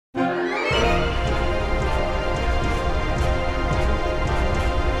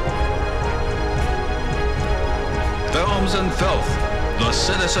Films and Filth, the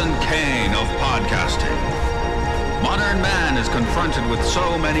Citizen Kane of podcasting. Modern man is confronted with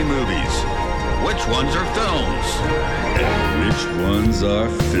so many movies. Which ones are films? And which ones are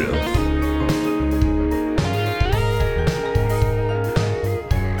filth?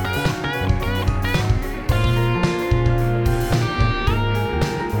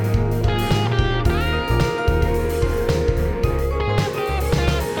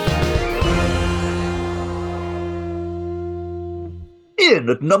 In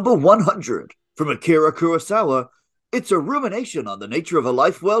at number 100, from Akira Kurosawa, it's a rumination on the nature of a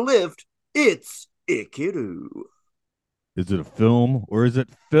life well lived. It's Ikiru. Is it a film or is it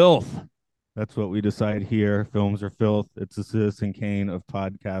filth? That's what we decide here. Films are filth. It's the Citizen Kane of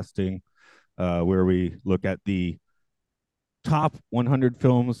podcasting, where we look at the top 100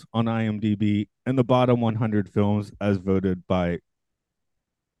 films on IMDb and the bottom 100 films as voted by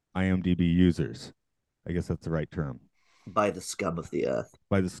IMDb users. I guess that's the right term. By the scum of the earth.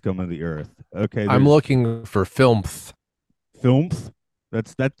 By the scum of the earth. Okay. I'm looking for filmth. Filmth?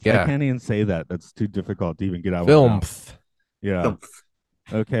 That's yeah. I can't even say that. That's too difficult to even get out. Filmth. Yeah. Filmth.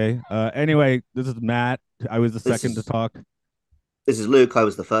 Okay. Anyway, this is Matt. I was the second to talk. This is Luke. I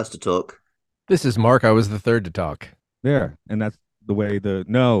was the first to talk. This is Mark. I was the third to talk. There. And that's the way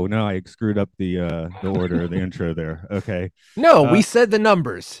no, I screwed up the order of the intro there. Okay. No, we said the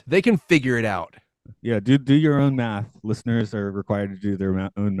numbers. They can figure it out. Yeah, do your own math. Listeners are required to do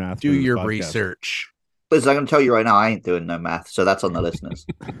their own math. Do your research. Listen, I'm going to tell you right now, I ain't doing no math, so that's on the listeners.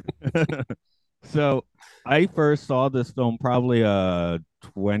 So I first saw this film probably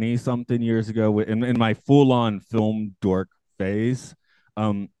 20-something years ago in my full-on film dork phase.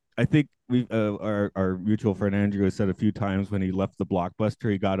 I think we our mutual friend Andrew has said a few times when he left the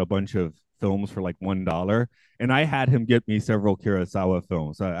Blockbuster, he got a bunch of films for like $1, and I had him get me several Kurosawa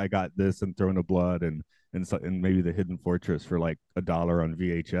films. I got this and Throne of Blood and maybe The Hidden Fortress for like $1 on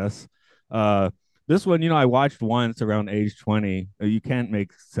VHS. This one, I watched once around age 20. You can't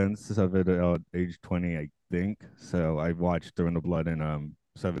make sense of it at age 20, I think. So I watched Throne of Blood and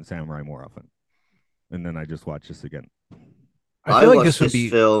Seven Samurai more often, and then I just watched this again. I feel like this would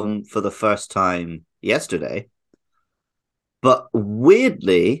be film for the first time yesterday, but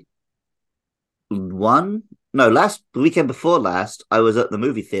weirdly, last weekend before last, I was at the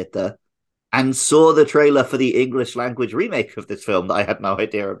movie theater and saw the trailer for the English language remake of this film that I had no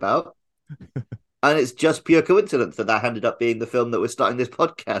idea about. And it's just pure coincidence that ended up being the film that we're starting this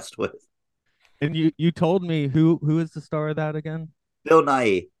podcast with. And you told me who is the star of that again? Bill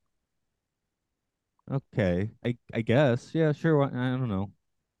Nighy. Okay, I guess. Yeah, sure. I don't know.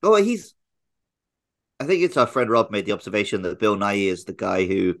 Oh, I think it's our friend Rob made the observation that Bill Nighy is the guy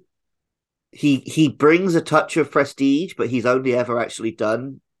who he brings a touch of prestige, but he's only ever actually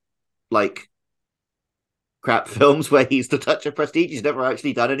done like crap films where he's the touch of prestige. He's never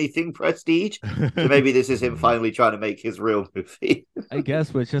actually done anything prestige. So maybe this is him finally trying to make his real movie. I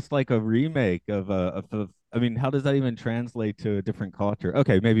guess, but it's just like a remake of I mean, how does that even translate to a different culture?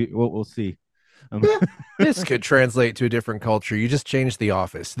 Okay, maybe we'll see. This could translate to a different culture. You just change The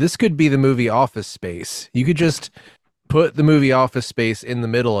Office. This could be the movie Office Space. You could just put the movie Office Space in the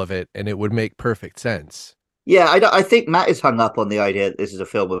middle of it, and it would make perfect sense. Yeah, I think Matt is hung up on the idea that this is a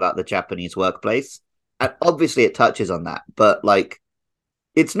film about the Japanese workplace. And obviously it touches on that, but like,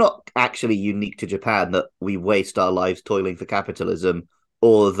 it's not actually unique to Japan that we waste our lives toiling for capitalism,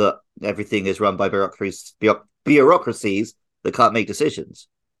 or that everything is run by bureaucracies that can't make decisions.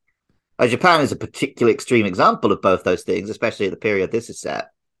 Japan is a particularly extreme example of both those things, especially at the period this is set.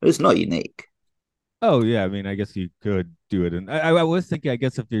 But it's not unique. Oh, yeah. I mean, I guess you could do it. And I was thinking, I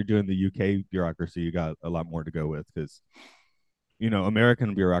guess if you're doing the UK bureaucracy, you got a lot more to go with because,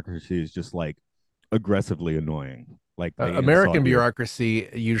 American bureaucracy is just like aggressively annoying. Like American bureaucracy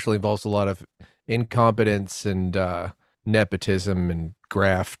usually involves a lot of incompetence and nepotism and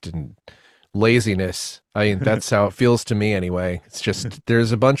graft and laziness. I mean, that's how it feels to me anyway. It's just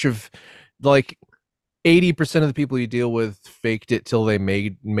there's a bunch of like 80% of the people you deal with faked it till they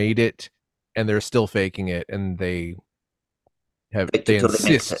made it, and they're still faking it, and they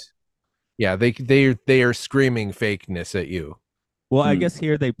insist. Yeah, they are screaming fakeness at you. Well, I guess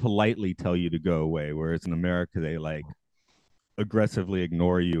here they politely tell you to go away, whereas in America they like aggressively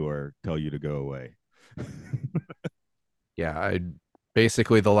ignore you or tell you to go away. Yeah,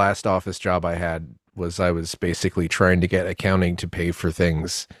 basically the last office job I had was I was basically trying to get accounting to pay for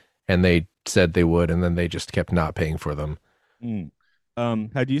things, and they said they would, and then they just kept not paying for them.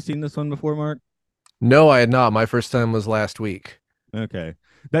 Had you seen this one before, Mark? No, I had not. My first time was last week. Okay.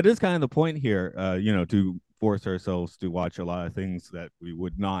 That is kind of the point here, to force ourselves to watch a lot of things that we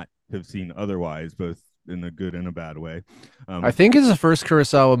would not have seen otherwise, both in a good and a bad way. I think it's the first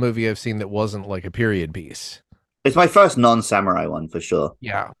Kurosawa movie I've seen that wasn't like a period piece. It's my first non-samurai one for sure.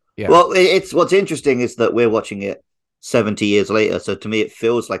 Yeah. Yeah. Well, it's what's interesting is that we're watching it 70 years later, so to me it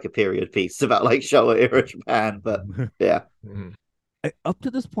feels like a period piece about like Showa era Japan. But yeah, up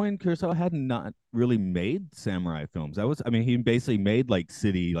to this point, Kurosawa had not really made samurai films. I mean, he basically made like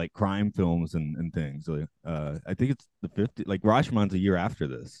city, like crime films and things. I think it's the 50, like Rashomon's a year after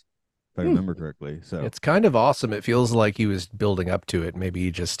this, if I remember correctly. So it's kind of awesome. It feels like he was building up to it.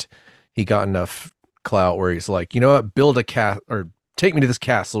 Maybe he got enough clout where he's like, you know what, build a or take me to this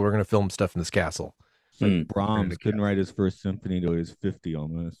castle. We're going to film stuff in this castle. Like Brahms couldn't write his first symphony till he was 50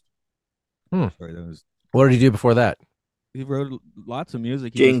 almost. Sorry, What did he do before that? He wrote lots of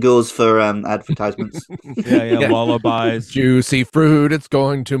music. Jingles for advertisements. yeah, lullabies. Juicy fruit, it's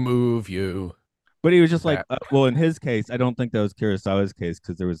going to move you. But he was just like, well, in his case, I don't think that was Kurosawa's case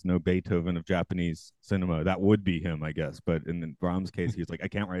because there was no Beethoven of Japanese cinema. That would be him, I guess. But in Brahms' case, he was like, I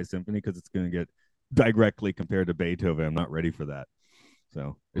can't write a symphony because it's going to get directly compared to Beethoven. I'm not ready for that.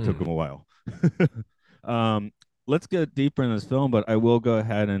 So it took him a while. Let's get deeper in this film, but I will go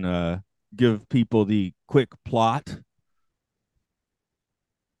ahead and give people the quick plot.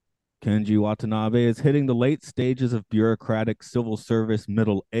 Kenji Watanabe is hitting the late stages of bureaucratic civil service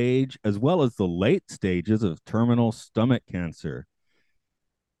middle age, as well as the late stages of terminal stomach cancer.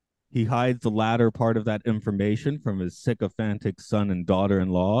 He hides the latter part of that information from his sycophantic son and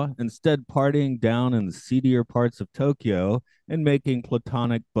daughter-in-law, instead partying down in the seedier parts of Tokyo and making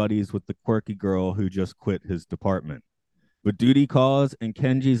platonic buddies with the quirky girl who just quit his department. But duty calls, and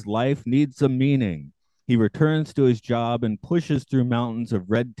Kenji's life needs some meaning. He returns to his job and pushes through mountains of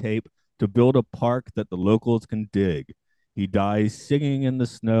red tape to build a park that the locals can dig. He dies singing in the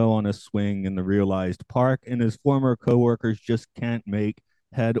snow on a swing in the realized park, and his former coworkers just can't make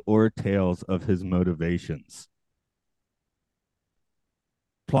head or tails of his motivations.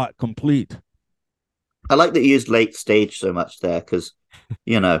 Plot complete. I like that you used late stage so much there because,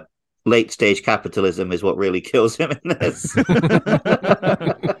 you know, late stage capitalism is what really kills him in this.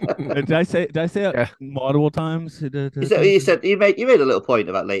 Did I say it multiple times? You said you made a little point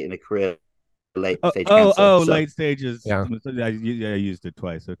about late in the career, late stage cancer. So. Late stages. Yeah. I used it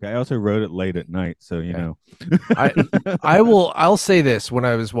twice. Okay. I also wrote it late at night, so you know. I'll say this: when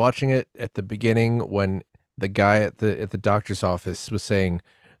I was watching it at the beginning, when the guy at the doctor's office was saying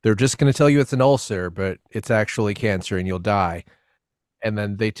they're just going to tell you it's an ulcer, but it's actually cancer and you'll die. And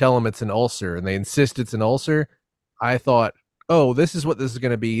then they tell him it's an ulcer and they insist it's an ulcer. I thought, oh, this is what this is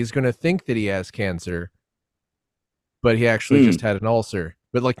going to be. He's going to think that he has cancer, but he actually just had an ulcer.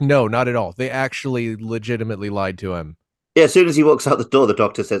 But like, no, not at all. They actually legitimately lied to him. Yeah, as soon as he walks out the door, the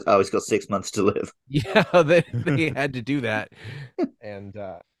doctor says, oh, he's got 6 months to live. Yeah, they had to do that. And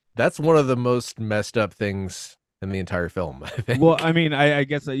that's one of the most messed up things in the entire film, I think. Well, I mean, I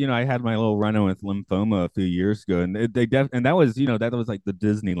guess I had my little run-in with lymphoma a few years ago, and and that was that was like the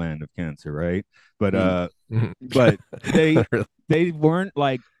Disneyland of cancer, right? But but they weren't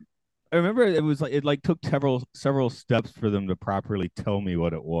like. I remember it was like it took several steps for them to properly tell me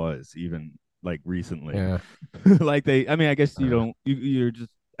what it was, even like recently. Yeah. I guess you're just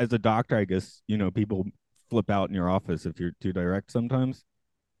as a doctor, I guess people flip out in your office if you're too direct sometimes.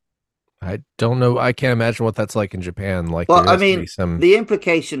 I don't know. I can't imagine what that's like in Japan. Like, well, I mean, the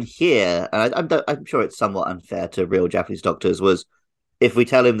implication here, and I'm sure it's somewhat unfair to real Japanese doctors, was if we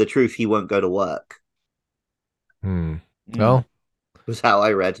tell him the truth, he won't go to work. Well, was how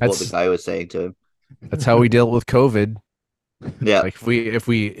I read what the guy was saying to him. That's how we deal with COVID. Yeah, like if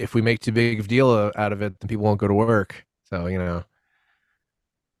we make too big of a deal out of it, then people won't go to work. So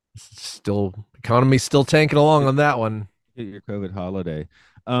economy's still tanking along on that one. Get your COVID holiday.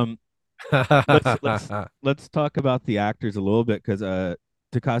 Let's talk about the actors a little bit because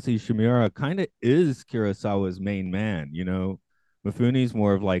Takashi Shimura kind of is Kurosawa's main man. Mifune's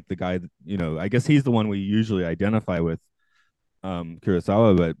more of like the guy that, I guess he's the one we usually identify with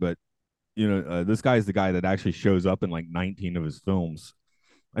Kurosawa, but this guy's the guy that actually shows up in like 19 of his films.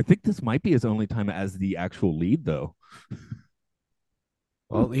 I think this might be his only time as the actual lead, though.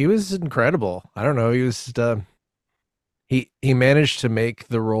 Well, he was incredible. I don't know. He was he managed to make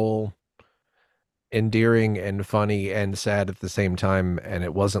the role endearing and funny and sad at the same time, and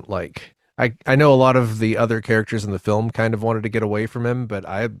it wasn't like I know a lot of the other characters in the film kind of wanted to get away from him, but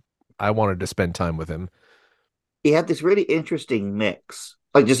I wanted to spend time with him. He had this really interesting mix,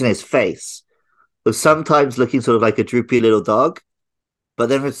 like just in his face, of sometimes looking sort of like a droopy little dog, but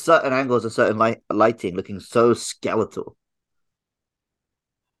then with certain angles of certain lighting looking so skeletal.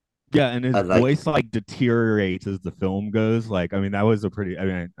 Yeah, and his And like, voice like deteriorates as the film goes. Like, I mean, that was a pretty. I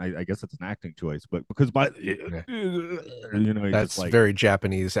mean, I guess it's an acting choice, but because Yeah. he just That's like very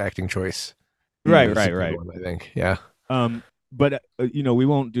Japanese acting choice. right, That's a right, good right. one, I think. Yeah. But we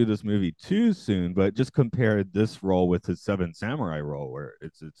won't do this movie too soon. But just compare this role with his Seven Samurai role, where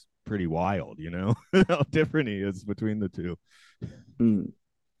it's pretty wild. How different he is between the two. mm,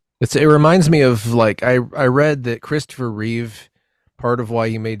 It reminds me of like I read that Christopher Reeve, part of why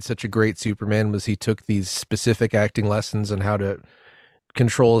he made such a great Superman was he took these specific acting lessons on how to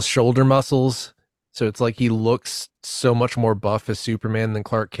control his shoulder muscles. So it's like he looks so much more buff as Superman than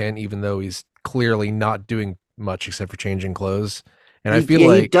Clark Kent, even though he's clearly not doing much except for changing clothes. And I feel he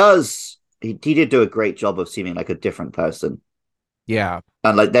like, does. He did do a great job of seeming like a different person. yeah,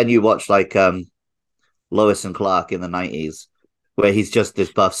 And like then you watch like Lois and Clark in the 90s, where he's just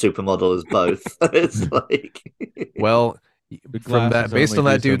this buff supermodel as both. It's like, well, The from that, glasses based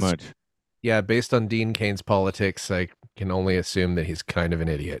only on do that so dude's, much. yeah, based on Dean Kane's politics, I can only assume that he's kind of an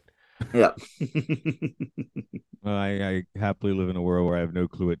idiot. yeah. I happily live in a world where I have no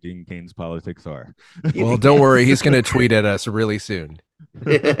clue what Dean Kane's politics are. Well, don't worry, he's going to tweet at us really soon.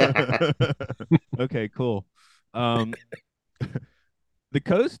 Okay, cool. Um, the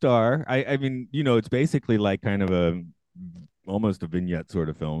co-star, I mean, it's basically like kind of almost a vignette sort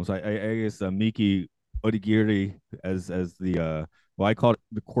of film. So I guess Miki Odigiri as the well, I call it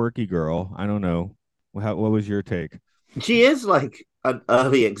the quirky girl. I don't know. What was your take? She is like an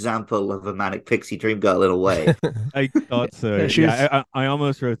early example of a manic pixie dream girl in a way. I thought so. Yeah, she was- I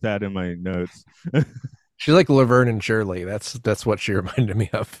almost wrote that in my notes. She's like Laverne and Shirley. That's what she reminded me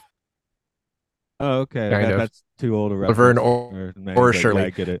of. Oh, okay. Kind of. That's too old a Laverne reference. or Yeah, Shirley. I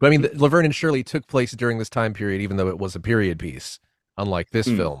get it. But I mean, Laverne and Shirley took place during this time period, even though it was a period piece, unlike this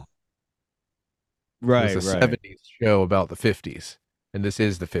film. It Right, was a right. 70s show about the 50s, and this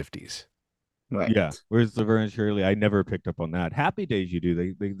is the 50s. Right. Yeah. Where's Laverne and Shirley? I never picked up on that. Happy Days, you do.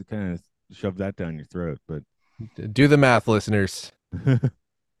 They kind of shove that down your throat, but Do the math, listeners.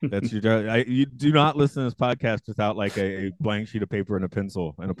 that's your. You do not listen to this podcast without like a blank sheet of paper and a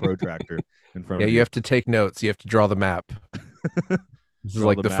pencil and a protractor in front Yeah, of you. you have to take notes. You have to draw the map. This is Draw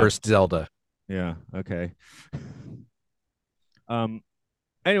like the the map. first Zelda. Yeah. Okay.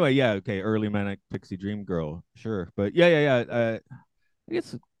 Anyway, yeah. Okay. Early manic pixie dream girl. Sure. But yeah. I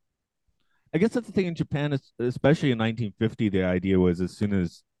guess. I guess that's the thing in Japan, especially in 1950. The idea was as soon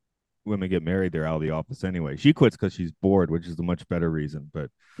as women get married, they're out of the office anyway. She quits because she's bored, which is a much better reason. But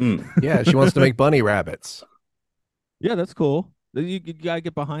Yeah, she wants to make bunny rabbits. yeah, that's cool. You gotta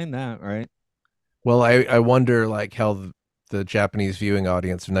get behind that, right? Well, I wonder like how the Japanese viewing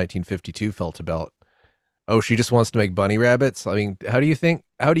audience of 1952 felt about. Oh, she just wants to make bunny rabbits. I mean, how do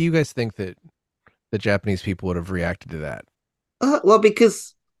you guys think that the Japanese people would have reacted to that? Well,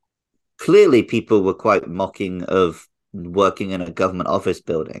 because clearly people were quite mocking of working in a government office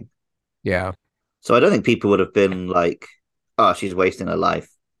building. Yeah. So I don't think people would have been like, oh, she's wasting her life.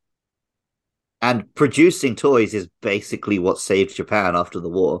 And producing toys is basically what saved Japan after the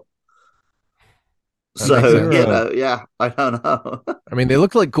war. That So, makes sense. yeah, I don't know. I mean, they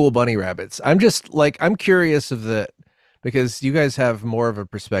look like cool bunny rabbits. I'm curious of the, because you guys have more of a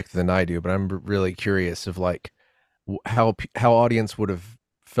perspective than I do, but I'm really curious of like how audience would have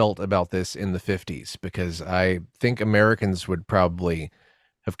felt about this in the 50s, because I think Americans would probably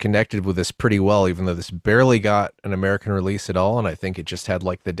have connected with this pretty well, even though this barely got an American release at all. And I think it just had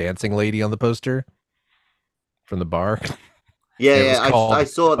like the dancing lady on the poster from the bar. Yeah, I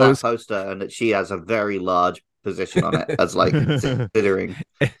saw that Oh, it's- poster and that she has a very large position on it as like considering.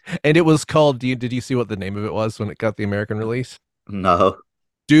 and it was called, did you see what the name of it was when it got the American release? No.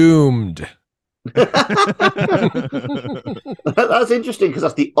 Doomed. That's interesting because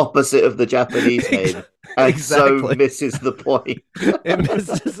that's the opposite of the Japanese name. And Exactly. so misses the point.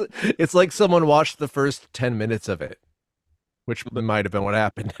 It's like someone watched the first 10 minutes of it, which might have been what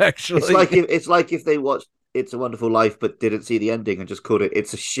happened, actually. It's like if they watched It's a Wonderful Life but didn't see the ending and just called it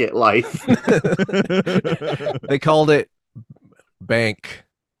It's a Shit Life. They called it Bank.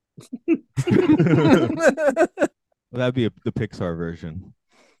 That'd be the Pixar version.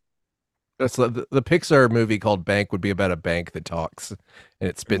 That's the Pixar movie called Bank would be about a bank that talks and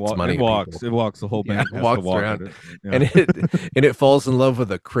it spits money. It walks. At It walks. The whole Yeah, bank it has walks to walk around. at it. Yeah. And it falls in love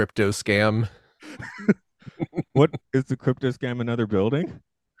with a crypto scam. What is the crypto scam? Another building?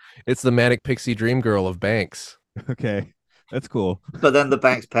 It's the manic pixie dream girl of banks. Okay, that's cool. But then the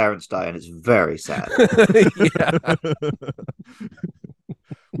bank's parents die and it's very sad. Yeah.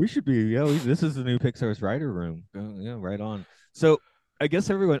 We should be. Yeah, this is the new Pixar's writer room. Yeah, right on. So I guess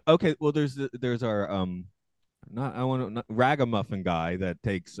everyone. Okay, well, there's our not I want to ragamuffin guy that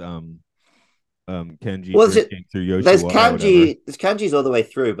takes Kenji Was it? drinking through There's Yoshiwara or whatever. kanji. There's kanji's all the way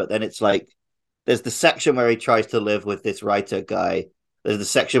through, but then it's like there's the section where he tries to live with this writer guy. There's the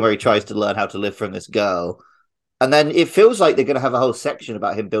section where he tries to learn how to live from this girl, and then it feels like they're going to have a whole section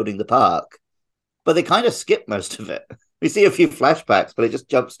about him building the park, but they kind of skip most of it. We see a few flashbacks, but it just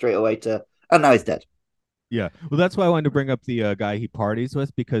jumps straight away to, and now he's dead. Yeah, well, that's why I wanted to bring up the guy he parties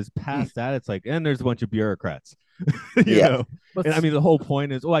with, because past that, it's like, and there's a bunch of bureaucrats, you know. And I mean, the whole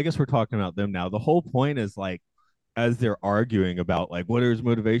point is, well, I guess we're talking about them now. The whole point is like, as they're arguing about like, what are his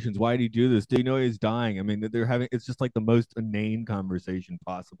motivations? Why did he do this? Do you know he's dying? I mean, they're having, it's just like the most inane conversation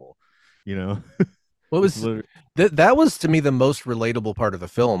possible, you know. What was that was to me the most relatable part of the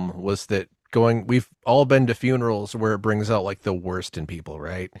film was that we've all been to funerals where it brings out like the worst in people,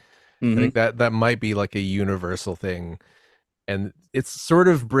 right? I think that might be like a universal thing. And it sort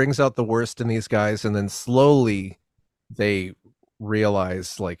of brings out the worst in these guys, and then slowly they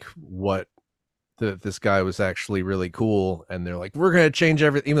realize like what this guy was actually really cool, and they're like, we're gonna change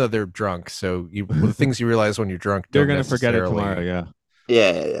everything, even though they're drunk. So the things you realize when you're drunk, they're gonna forget it tomorrow.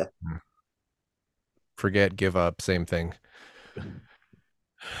 Yeah. Forget, give up, same thing.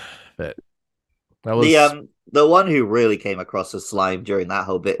 But that was the one who really came across as slime during that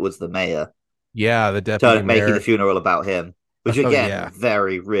whole bit was the mayor. Yeah, the deputy mayor making the funeral about him, which again,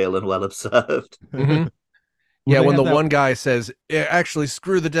 very real and well observed. Mm-hmm. Yeah, when the one guy says, actually,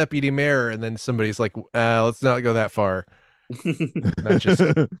 screw the deputy mayor, and then somebody's like, let's not go that far. That just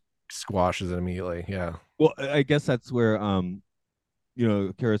squashes it immediately. Yeah. Well, I guess that's where you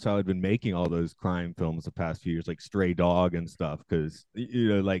know, Kurosawa had been making all those crime films the past few years, like Stray Dog and stuff, because you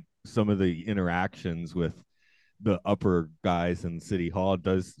know, like some of the interactions with the upper guys in City Hall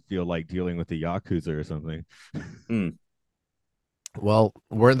does feel like dealing with the Yakuza or something. Well,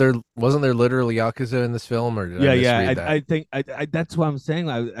 wasn't there literally Yakuza in this film, or did I misread that? I think that's what I'm saying.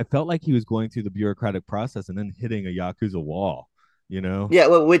 I felt like he was going through the bureaucratic process and then hitting a Yakuza wall, you know? Yeah,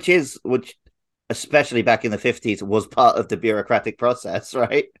 well, which especially back in the 50s was part of the bureaucratic process,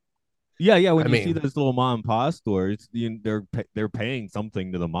 right? Yeah. When you see those little mom and pop stores, they're paying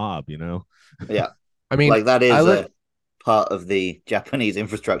something to the mob, you know? Yeah. I mean, like that is part of the Japanese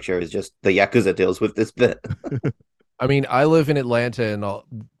infrastructure is just the Yakuza deals with this bit. I mean, I live in Atlanta, and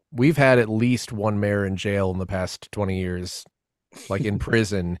we've had at least one mayor in jail in the past 20 years, like in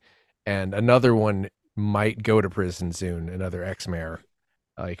prison, and another one might go to prison soon, another ex-mayor.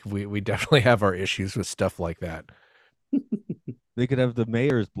 Like, we definitely have our issues with stuff like that. They could have the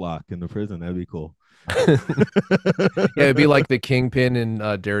mayor's block in the prison. That'd be cool. Yeah, it'd be like the Kingpin in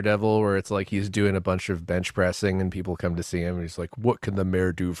Daredevil, where it's like he's doing a bunch of bench pressing and people come to see him and he's like, what can the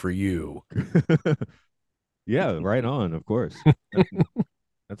mayor do for you? Yeah, right on, of course.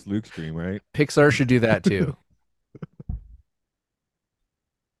 That's Luke's dream, right? Pixar should do that too.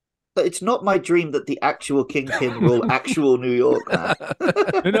 But it's not my dream that the actual Kingpin rule actual New York, man.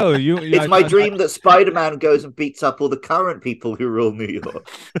 No, it's my dream that Spider-Man goes and beats up all the current people who rule New York.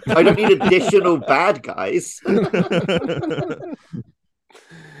 I don't need additional bad guys.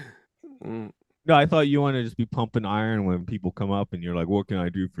 No, I thought you want to just be pumping iron when people come up and you're like, what can I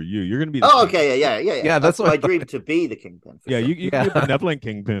do for you? You're going to be the Kingpin. Yeah. Yeah, that's my dream to be the Kingpin. Yeah, you can be a benevolent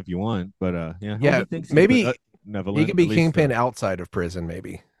Kingpin if you want, but yeah, maybe he could be Kingpin outside of prison,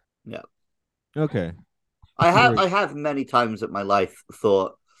 maybe. Yeah. Okay. I have many times in my life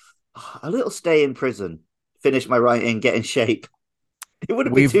thought a little stay in prison, finish my writing, get in shape. It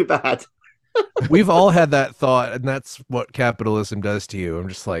wouldn't be too bad. We've all had that thought, and that's what capitalism does to you. I'm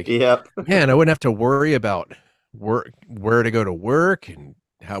just like, yep. Man, I wouldn't have to worry about where to go to work and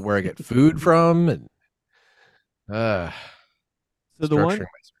where I get food from, and so the one thing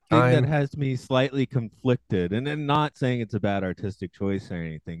that has me slightly conflicted, and then not saying it's a bad artistic choice or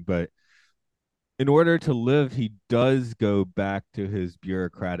anything, but in order to live, he does go back to his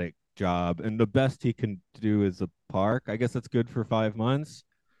bureaucratic job, and the best he can do is a park. I guess that's good for 5 months.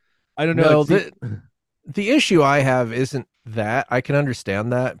 I don't know. No, the issue I have isn't that. I can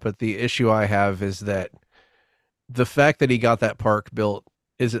understand that, but the issue I have is that the fact that he got that park built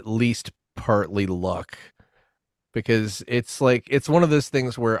is at least partly luck. Because it's like, it's one of those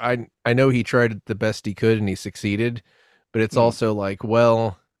things where I know he tried the best he could and he succeeded, but it's also like,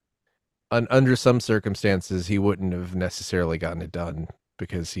 well, under some circumstances, he wouldn't have necessarily gotten it done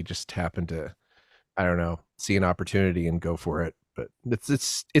because he just happened to, I don't know, see an opportunity and go for it. But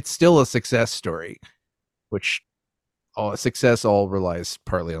it's still a success story, which success all relies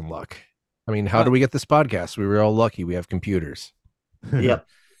partly on luck. I mean, how do we get this podcast? We were all lucky. We have computers. Yep.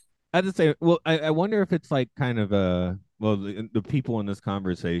 I have to say, well, I wonder if it's like kind of well, the people in this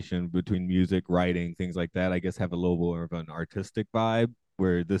conversation between music, writing, things like that, I guess have a little more of an artistic vibe,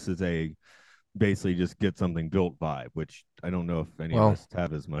 where this is a basically just get something built vibe, which I don't know if any of Well, us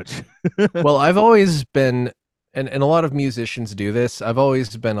have as much. well, I've always been, and a lot of musicians do this. I've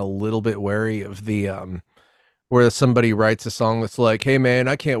always been a little bit wary of the where somebody writes a song that's like, "Hey man,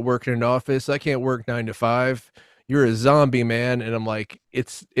 I can't work in an office. I can't work 9 to 5. You're a zombie, man." And I'm like,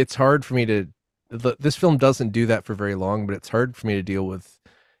 it's hard for me to. This film doesn't do that for very long, but it's hard for me to deal with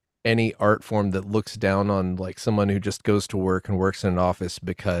any art form that looks down on like someone who just goes to work and works in an office,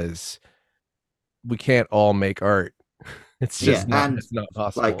 because we can't all make art. It's just not. and It's not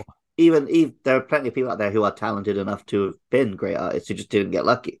like possible. even there are plenty of people out there who are talented enough to have been great artists who just didn't get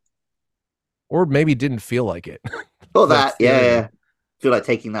lucky. Or maybe didn't feel like it. Or That's that, the other yeah. Feel like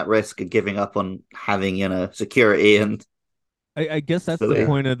taking that risk and giving up on having, security and I guess that's the stability.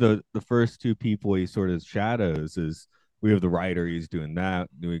 point of the first two people he sort of shadows is we have the writer, he's doing that,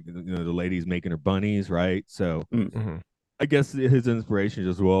 the lady's making her bunnies, right? So Mm. Mhm. I guess his inspiration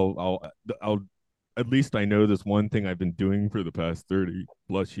is, well, I'll at least I know this one thing I've been doing for the past 30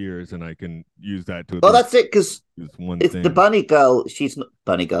 plus years, and I can use that to at Well, least that's it, because use one it's the thing. bunny girl. She's not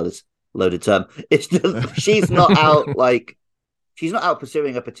bunny girl is a loaded term. It's just, she's not out like she's not out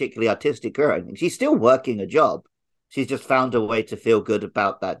pursuing a particularly artistic career or anything. She's still working a job. She's just found a way to feel good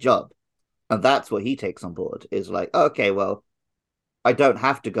about that job. And that's what he takes on board is like, okay, well, I don't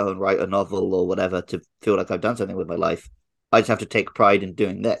have to go and write a novel or whatever to feel like I've done something with my life. I just have to take pride in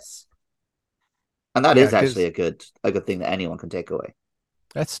doing this. And that Yeah, is actually because a good thing that anyone can take away.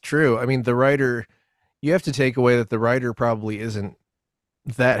 that's true. I mean, the writer, you have to take away that the writer probably isn't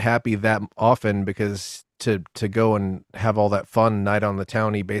that happy that often, because to go and have all that fun night on the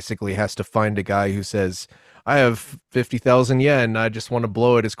town, he basically has to find a guy who says, "I have 50,000 yen. I just want to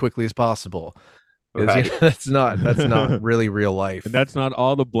blow it as quickly as possible." Because Right. that's not really real life. And that's not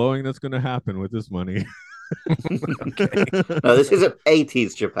all the blowing that's going to happen with this money. Okay. No, this isn't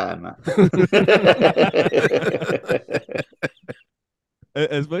 80s Japan, man.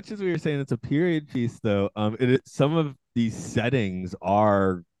 As much as we were saying it's a period piece, though, some of these settings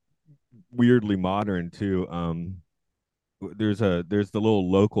are weirdly modern too. There's the little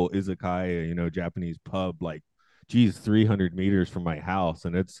local izakaya, Japanese pub, like, geez, 300 meters from my house,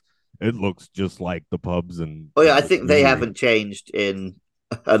 and it looks just like the pubs and Oh yeah, I this think they movie. haven't changed in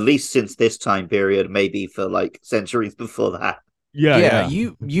at least since this time period, maybe for like centuries before that. Yeah,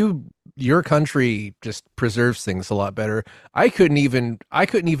 Yeah. your country just preserves things a lot better. I couldn't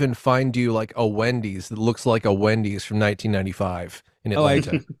even find you like a Wendy's that looks like a Wendy's from 1995 in Oh,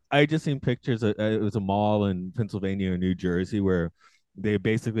 Atlanta. I just seen pictures. It was a mall in Pennsylvania and New Jersey where they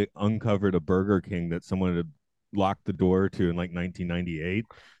basically uncovered a Burger King that someone had locked the door to in like 1998.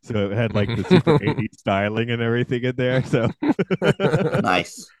 So it had like the super 80s styling and everything in there. So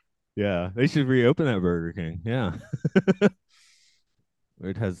Nice. yeah, they should reopen that Burger King. Yeah, where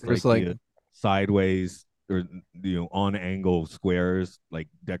it has There's like like the sideways or on angle squares like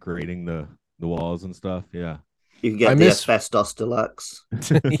decorating the walls and stuff. Yeah. You can I get the miss asbestos deluxe.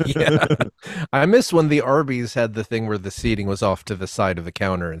 yeah. I miss when the Arby's had the thing where the seating was off to the side of the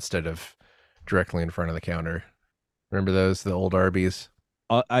counter instead of directly in front of the counter. Remember those, the old Arby's?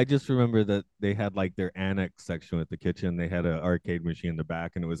 I just remember that they had like their annex section with the kitchen. They had an arcade machine in the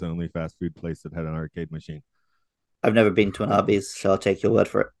back, and it was the only fast food place that had an arcade machine. I've never been to an Arby's, so I'll take your word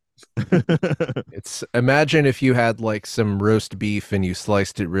for it. It's imagine if you had like some roast beef and you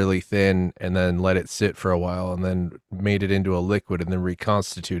sliced it really thin and then let it sit for a while and then made it into a liquid and then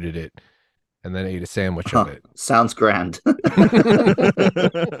reconstituted it and then ate a sandwich of it. Sounds grand.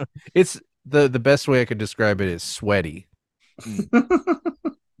 It's the best way I could describe it is sweaty.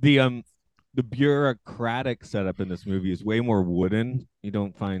 the the bureaucratic setup in this movie is way more wooden. You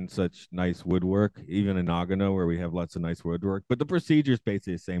don't find such nice woodwork, even in Nagano, where we have lots of nice woodwork. But the procedure is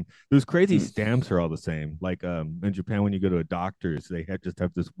basically the same. Those crazy stamps are all the same. Like in Japan, when you go to a doctor's, they just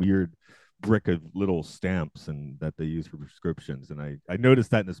have this weird brick of little stamps and that they use for prescriptions. And I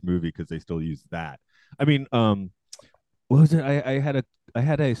noticed that in this movie because they still use that. I mean, what was it? I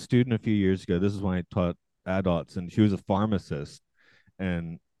had a student a few years ago. This is when I taught adults, and she was a pharmacist,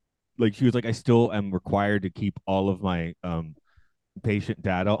 and like she was like, I still am required to keep all of my patient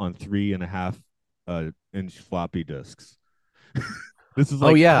data on 3.5 inch floppy disks. This is Oh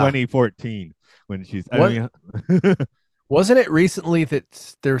like yeah. 2014 when she's. What? I mean, Wasn't it recently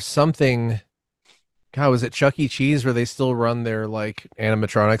that there's something? God, was it Chuck E. Cheese where they still run their like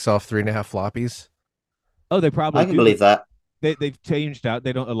animatronics off 3.5 floppies? oh, they probably I can do. believe that. They've changed out.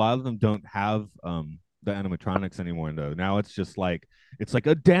 They don't. A lot of them don't have the animatronics anymore though. Now it's like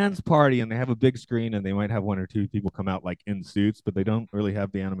a dance party and they have a big screen and they might have one or two people come out like in suits, but they don't really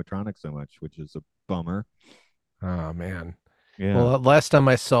have the animatronics so much, which is a bummer. Oh man. Yeah. Well, last time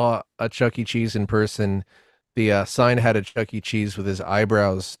I saw a Chuck E. Cheese in person, the sign had a Chuck E. Cheese with his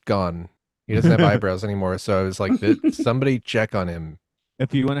eyebrows gone. He doesn't have eyebrows anymore, so I was like, somebody check on him.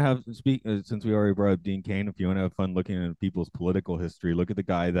 If you want to have since we already brought up Dean Cain, if you want to have fun looking at people's political history, look at the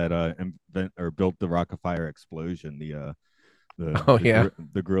guy that built the Rockefeller explosion. The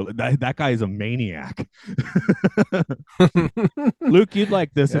gorilla. That guy is a maniac. Luke, you'd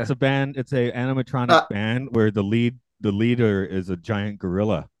like this. Yeah. It's a band. It's a animatronic band where the leader is a giant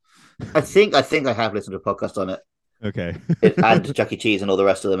gorilla. I think I have listened to a podcast on it. Okay. And Chuck E. Cheese and all the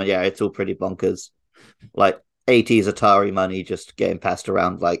rest of them. And yeah, it's all pretty bonkers. Like 80s Atari money just getting passed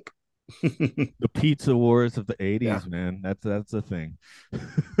around like the pizza wars of the 80s, Yeah. man. That's a thing.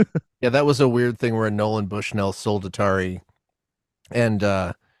 Yeah, that was a weird thing where Nolan Bushnell sold Atari, and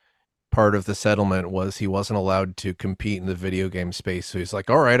part of the settlement was he wasn't allowed to compete in the video game space. So he's like,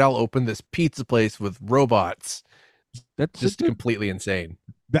 all right, I'll open this pizza place with robots. That's Just completely insane.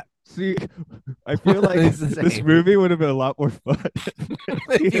 See, I feel like It's insane. this movie would have been a lot more fun.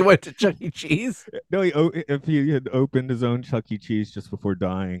 If he went to Chuck E. Cheese. No, if he had opened his own Chuck E. Cheese just before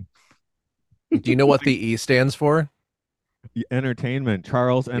dying. Do you know what the E stands for? Entertainment,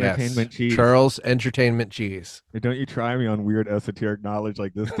 Charles Entertainment Yes. Cheese. Charles Entertainment Cheese. Hey, don't you try me on weird esoteric knowledge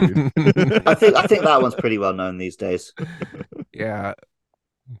like this, dude. I think that one's pretty well known these days. Yeah.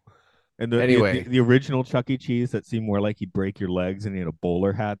 And Anyway. the original Chuck E. Cheese that seemed more like he'd break your legs and he had a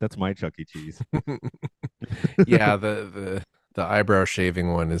bowler hat. That's my Chuck E. Cheese. Yeah, the eyebrow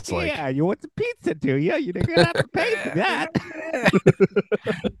shaving one is like, yeah, you want the pizza, do you? You're gonna have to pay for that.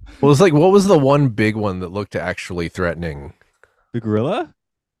 well, it's like, what was the one big one that looked actually threatening? The gorilla?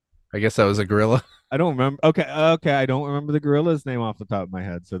 I guess that was a gorilla. I don't remember. Okay, I don't remember the gorilla's name off the top of my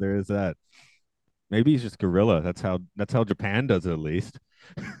head. So there is that. Maybe he's just gorilla. That's how Japan does it, at least.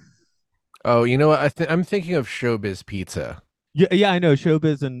 Oh, you know what? I'm thinking of Showbiz Pizza. Yeah, I know.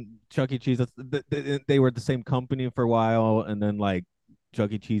 Showbiz and Chuck E. Cheese. They were the same company for a while, and then like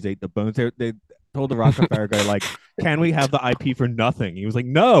Chuck E. Cheese ate the bones. They told the Rockefeller guy like, "Can we have the IP for nothing?" He was like,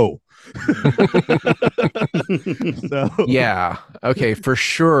 "No." So Yeah. Okay, for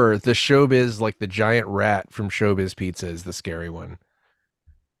sure. The Showbiz, like the giant rat from Showbiz Pizza, is the scary one.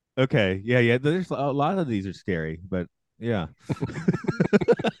 okay, yeah. There's a lot of these are scary, but yeah.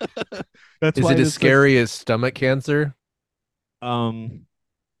 That's Is why it as scary as stomach cancer? I'm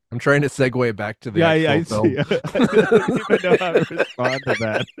trying to segue back to the yeah, actual I film. see. I don't even know how to respond to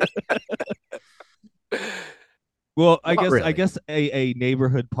that. Well, I Not guess really. a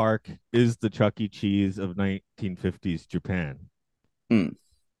neighborhood park is the Chuck E. Cheese of 1950s Japan. Hmm.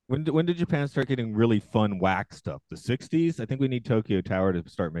 When did Japan start getting really fun whack stuff? The 60s? I think we need Tokyo Tower to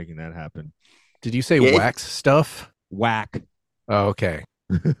start making that happen. Did you say Yeah, wax stuff? Whack. Oh, okay.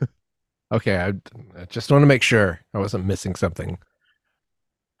 Okay, I just want to make sure I wasn't missing something.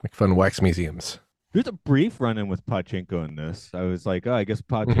 Like fun wax museums. There's a brief run-in with Pachinko in this. I was like, oh, I guess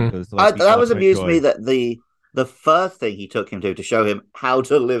Pachinko's like the That was ultimate amused joy. me that the first thing he took him to show him how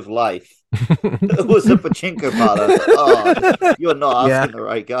to live life was a pachinko parlor. Oh, you're not asking the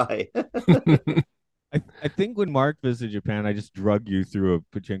right guy. I think when Mark visited Japan, I just drug you through a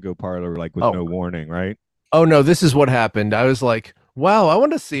pachinko parlor like with Oh. no warning, right? Oh no, this is what happened. I was like, wow, I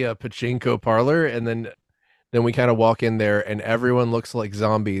want to see a pachinko parlor, and then we kind of walk in there and everyone looks like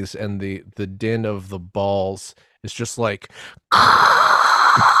zombies, and the din of the balls is just like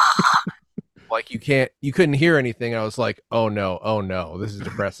like you couldn't hear anything. I was like, oh no, this is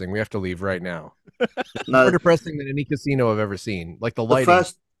depressing. We have to leave right now. No, More depressing than any casino I've ever seen. Like the the lighting.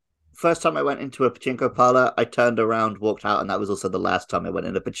 first time I went into a pachinko parlor, I turned around, walked out, and that was also the last time I went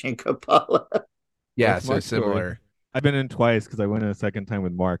in a pachinko parlor. Yeah, That's so my similar. story. I've been in twice because I went in a second time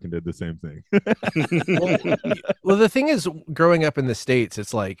with Mark and did the same thing. Well, the thing is, growing up in the States,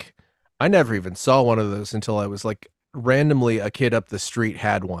 it's like I never even saw one of those until I was like randomly a kid up the street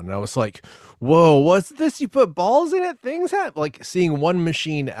had one. And I was like, whoa, what's this? You put balls in it? Things have like seeing one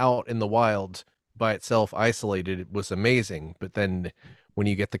machine out in the wild by itself isolated was amazing. But then when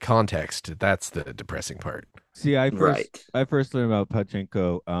you get the context, that's the depressing part. See, Right. I first learned about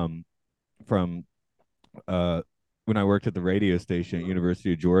pachinko from when I worked at the radio station at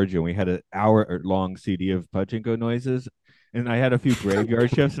University of Georgia, and we had an hour-long CD of pachinko noises, and I had a few graveyard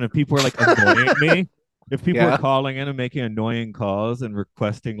shifts, and if people were like annoying me, if people were Yeah. calling in and making annoying calls and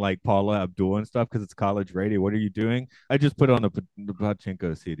requesting like Paula Abdul and stuff because it's college radio, what are you doing? I just put on the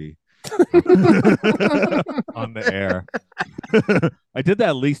pachinko CD on the air. I did that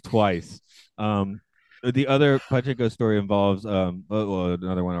at least twice. The other pachinko story involves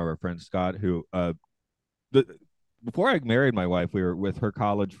another one of our friends, Scott, who the before I married my wife, we were with her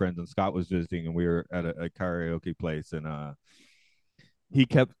college friends, and Scott was visiting, and we were at a karaoke place, and he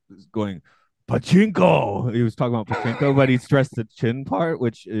kept going pachinko. He was talking about pachinko, but he stressed the chin part,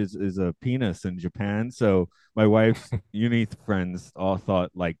 which is a penis in Japan. So my wife's uni friends all thought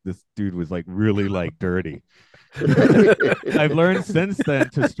like this dude was like really like dirty. I've learned since then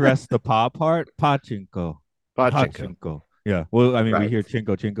to stress the pa part, pachinko, Pachinko. pachinko. Yeah. Well, I mean, we Right. hear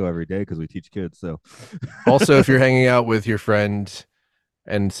chinko chinko every day because we teach kids. So Also, if you're hanging out with your friend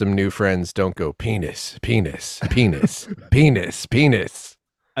and some new friends, don't go penis, penis, penis, penis, penis.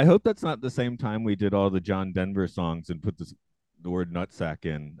 I hope that's not the same time we did all the John Denver songs and put the word nutsack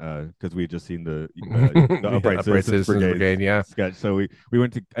in because we had just seen the Upright Upright Citizens Citizens Brigade, yeah. sketch. So we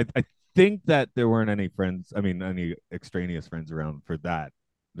went to. I think that there weren't any friends. I mean, any extraneous friends around for that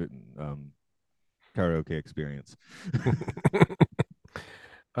karaoke experience.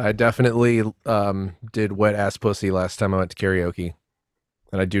 I definitely did wet ass pussy last time I went to karaoke,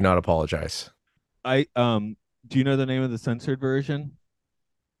 and I do not apologize. I Do you know the name of the censored version?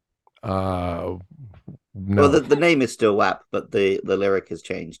 No. Well, the name is still WAP, but the lyric has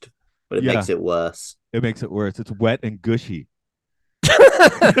changed, but it Yeah. makes it worse. It makes it worse. It's wet and gushy.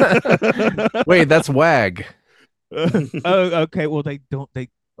 Wait, that's WAG. Oh, okay. Well, they don't. They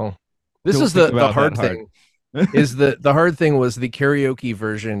This Don't is think the about hard that hard. thing. Is the hard thing was the karaoke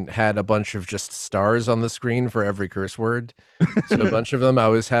version had a bunch of just stars on the screen for every curse word. So a bunch of them I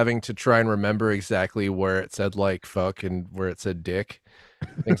was having to try and remember exactly where it said like fuck and where it said dick.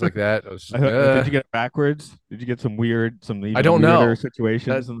 Things like that. I was just, Did you get it backwards? Did you get some even I don't know. weirder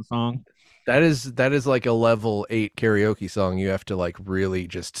situations in the song? that is like a level 8 karaoke song. You have to like really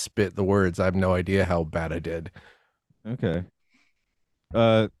just spit the words. I have no idea how bad I did. Okay.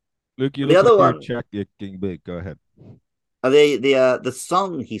 Luke, you The look other like you're one- checking big. Go ahead. The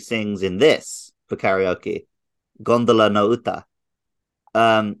song he sings in this for karaoke, Gondola no Uta,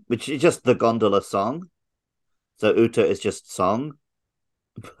 which is just the gondola song. So Uta is just song.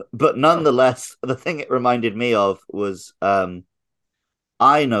 But nonetheless, the thing it reminded me of was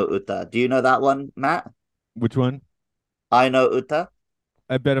I know Uta. Do you know that one, Matt? Which one? I know Uta.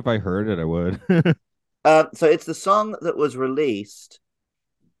 I bet if I heard it, I would. So it's the song that was released.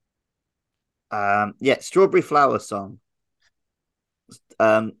 Strawberry Flower Song.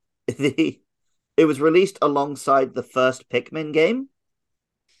 It was released alongside the first Pikmin game,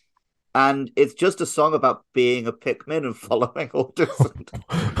 and it's just a song about being a Pikmin and following orders.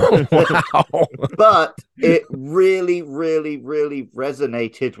 Wow. But it really, really, really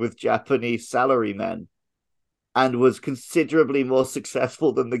resonated with Japanese salarymen and was considerably more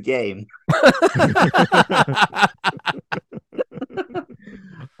successful than the game.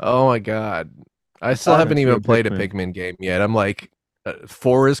 Oh my god. I still haven't That's even your played a Pikmin. Pikmin game yet. I'm like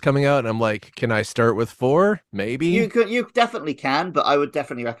 4 is coming out and I'm like, can I start with 4? Maybe. You definitely can, but I would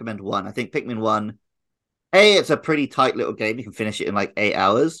definitely recommend 1. I think Pikmin 1, it's a pretty tight little game. You can finish it in like 8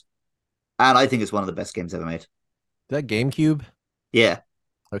 hours. And I think it's one of the best games ever made. Is that GameCube? Yeah.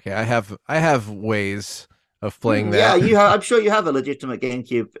 Okay, I have ways of playing that. Yeah, I'm sure you have a legitimate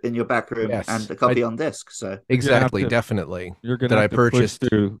GameCube in your back room Yes, and a copy on disc. So Exactly, to- definitely. You're gonna That I have to push purchased.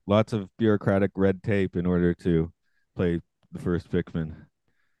 through lots of bureaucratic red tape in order to play the first Pikmin.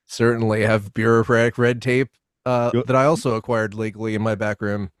 Certainly have bureaucratic red tape You'll- that I also acquired legally in my back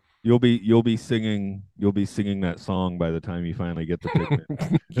room. You'll be singing that song by the time you finally get the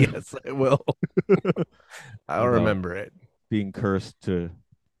Pikmin. Yes, I will. I'll About remember it. Being cursed to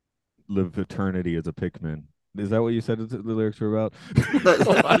live eternity as a Pikmin. Is that what you said the lyrics were about?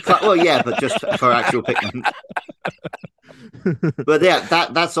 well, yeah, but just for actual Pikmin. But yeah,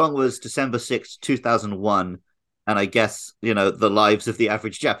 that song was December 6th, 2001. And I guess, the lives of the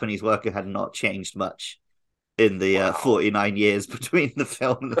average Japanese worker had not changed much in the 49 years between the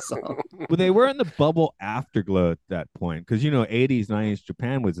film and the song. Well, they were in the bubble afterglow at that point because 80s, 90s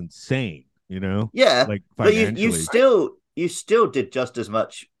Japan was insane. Yeah, like but financially. you still did just as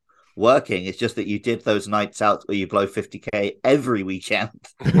much working. It's just that you did those nights out where you blow 50K every weekend.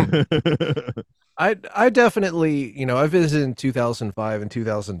 I definitely, I visited in 2005 and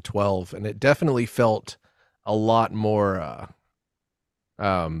 2012, and it definitely felt a lot more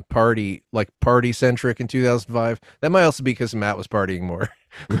party centric in 2005. That might also be because Matt was partying more.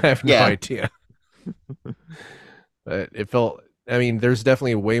 I have no Yeah. idea. But it felt, there's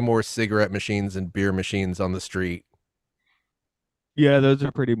definitely way more cigarette machines and beer machines on the street. Yeah, those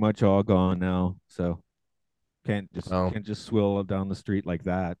are pretty much all gone now. So can't just Oh. can't just swill down the street like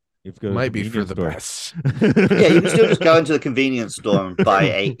that. You have to go to Might the be for convenience the store. best. Yeah, you can still just go into the convenience store and buy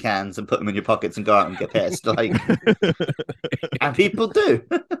 8 cans and put them in your pockets and go out and get pissed. Like, and people do.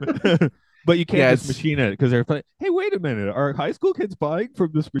 But you can't Yeah, just it's- machine it because they're like, hey, wait a minute. Are high school kids buying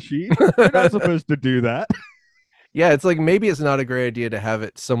from this machine? You're not supposed to do that. Yeah, it's like maybe it's not a great idea to have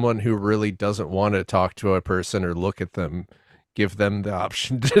it someone who really doesn't want to talk to a person or look at them, give them the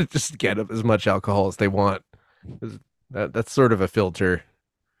option to just get as much alcohol as they want. That's sort of a filter.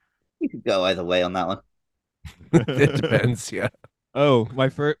 You could go either way on that one. It depends, yeah. Oh, my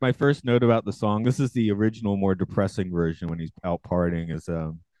first note about the song. This is the original, more depressing version when he's out partying. Is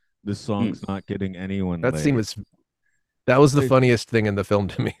this song's not getting anyone. That laid. seems that was the funniest thing in the film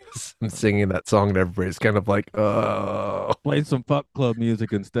to me. I'm singing that song and everybody's kind of like, oh, Play some fuck club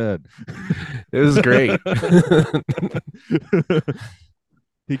music instead. it was great.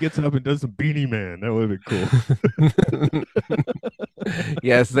 He gets up and does some Beanie Man. That would have been cool.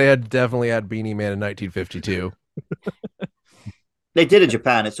 Yes, they had definitely had Beanie Man in 1952. They did in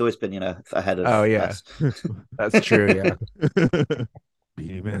Japan. It's always been, ahead of Oh, yeah. us. That's true, yeah.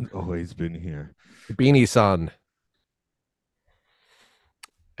 Beanie Man's always been here. Beanie San.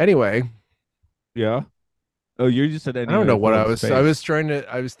 Anyway, Yeah. Oh, you just said I don't know what I was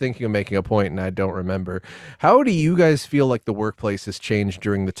thinking of making a point and I don't remember. How do you guys feel like the workplace has changed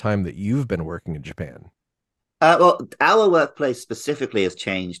during the time that you've been working in Japan? Well, our workplace specifically has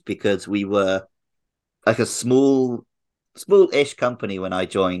changed because we were like a small-ish company when I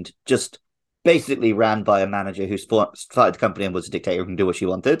joined, just basically ran by a manager who started the company and was a dictator who can do what she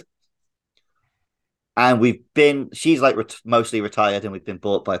wanted. And she's like mostly retired, and we've been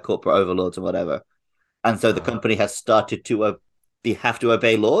bought by corporate overlords and whatever. And so the company has started to have to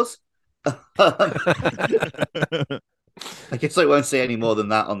obey laws. I guess I won't say any more than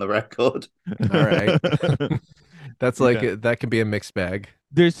that on the record. All right. That's like Yeah. that can be a mixed bag.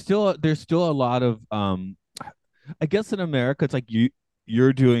 There's still a lot of I guess in America it's like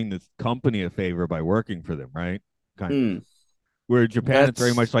you're doing this company a favor by working for them, right? Kind of. Where Japan it's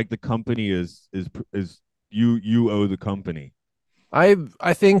very much like the company is you owe the company. I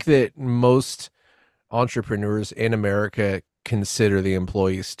think that most entrepreneurs in America consider the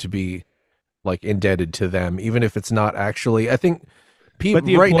employees to be like indebted to them, even if it's not actually. I think people But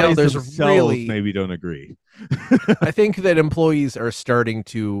the right now employees there's themselves really maybe don't agree. I think that employees are starting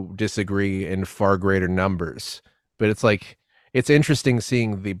to disagree in far greater numbers, but it's interesting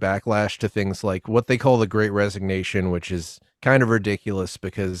seeing the backlash to things like what they call the Great Resignation, which is kind of ridiculous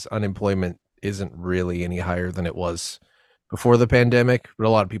because unemployment isn't really any higher than it was before the pandemic, but a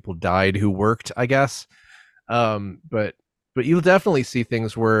lot of people died who worked, I guess. But you'll definitely see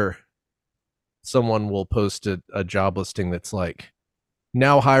things where someone will post a job listing that's like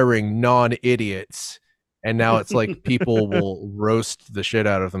now hiring non-idiots, and now it's like people will roast the shit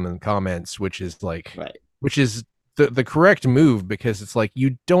out of them in comments, which is like Right. which is the correct move, because it's like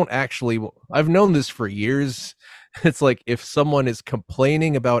you don't actually. I've known this for years. It's like if someone is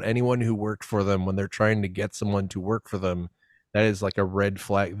complaining about anyone who worked for them when they're trying to get someone to work for them, that is like a red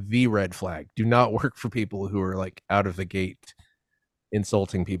flag. The red flag. Do not work for people who are like out of the gate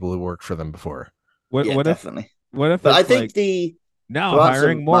insulting people who worked for them before. What Yeah, if definitely. what if But I it's think like, now to answer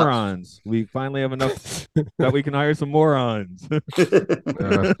hiring Mark's- morons. We finally have enough that we can hire some morons.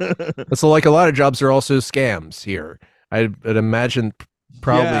 So like a lot of jobs are also scams here. I'd imagine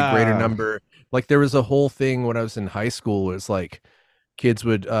probably a greater Yeah. number. Like there was a whole thing when I was in high school. It was like kids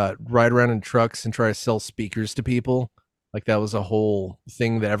would ride around in trucks and try to sell speakers to people. Like that was a whole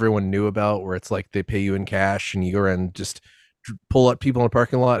thing that everyone knew about, where it's like they pay you in cash and you go around and just pull up people in the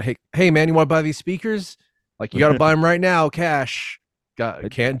parking lot. Hey man, you want to buy these speakers? Like you got to buy them right now, cash.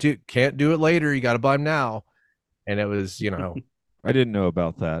 Can't do it later. You got to buy them now. And it was, I didn't know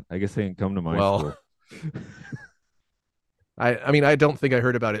about that. I guess they didn't come to my school. I mean, I don't think I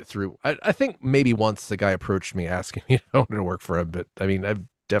heard about it through. I think maybe once the guy approached me asking me if I wanted to work for him, but I mean, I've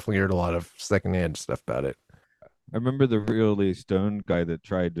definitely heard a lot of secondhand stuff about it. I remember the really stoned guy that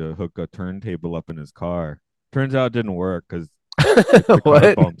tried to hook a turntable up in his car. Turns out it didn't work because the car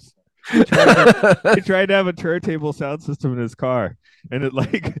What? bumps. He tried to have a turntable sound system in his car, and it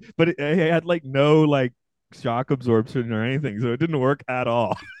had like no like shock absorption or anything, so it didn't work at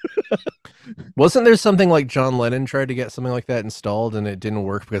all. Wasn't there something like John Lennon tried to get something like that installed and it didn't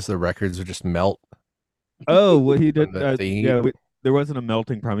work because the records would just melt? Oh, what he did? The theme. There wasn't a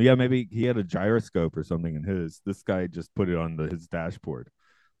melting problem. Yeah, maybe he had a gyroscope or something in his. This guy just put it on his dashboard,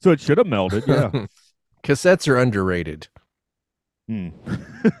 so it should have melted. Yeah. Cassettes are underrated. To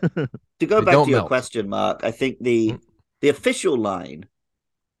go They back don't to your melt. question, Mark, I think the official line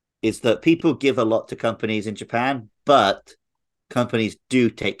is that people give a lot to companies in Japan, but companies do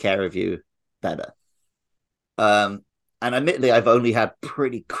take care of you better. Um, and admittedly, I've only had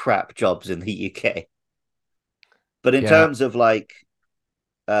pretty crap jobs in the UK. But in Yeah. terms of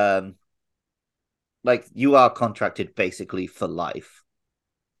um, like you are contracted basically for life,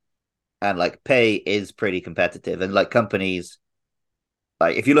 and like pay is pretty competitive, and like companies,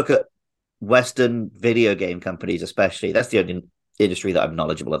 like if you look at Western video game companies, especially, that's the only industry that I'm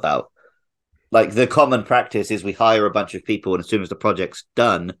knowledgeable about. Like the common practice is we hire a bunch of people, and as soon as the project's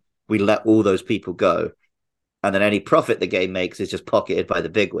done, we let all those people go, and then any profit the game makes is just pocketed by the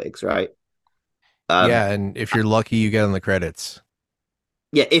bigwigs, right? Um, Yeah, and if you're lucky, you get on the credits.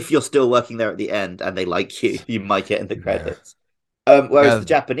 yeah, if you're still working there at the end and they like you, you might get in the Yeah. credits. Whereas Yeah. the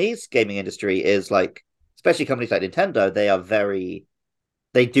Japanese gaming industry is like, especially companies like Nintendo,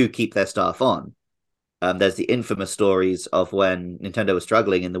 they do keep their staff on. There's the infamous stories of when Nintendo was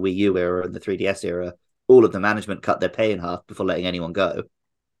struggling in the Wii U era and the 3DS era. All of the management cut their pay in half before letting anyone go.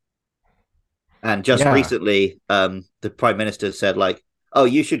 And just Yeah. recently, the prime minister said like, "Oh,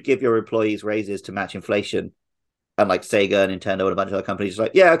 you should give your employees raises to match inflation." And like Sega, Nintendo, and a bunch of other companies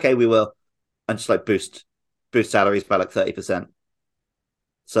like, "Yeah, okay, we will," and just like boost salaries by like 30%.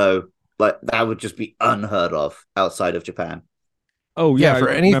 So like that would just be unheard of outside of Japan. Oh Yeah, yeah, I for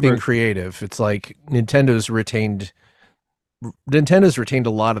anything remember. creative, it's like Nintendo's retained a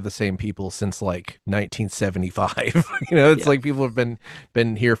lot of the same people since like 1975. It's Yeah. like people have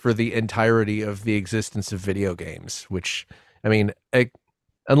been here for the entirety of the existence of video games, which I mean,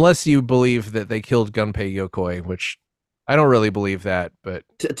 unless you believe that they killed Gunpei Yokoi, which I don't really believe that, but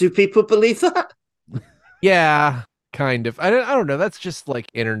Do people believe that? yeah, kind of. I don't know. That's just like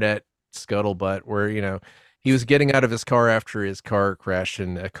internet scuttlebutt where, he was getting out of his car after his car crashed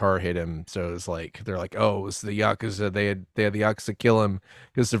and a car hit him. So it was like they're like, "Oh, it was the Yakuza. They had the Yakuza kill him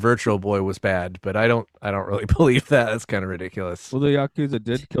because the Virtual Boy was bad." But I don't really believe that. That's kind of ridiculous. Well, the Yakuza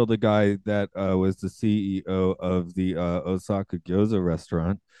did kill the guy that was the CEO of the Osaka Gyoza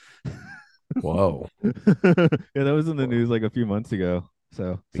restaurant. Whoa. Yeah, that was in the news like a few months ago.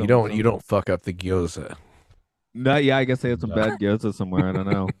 So You don't fuck up the gyoza. no, yeah, I guess they had some bad gyoza somewhere. I don't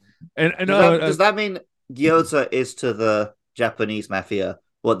know. And Does that mean gyoza is to the Japanese mafia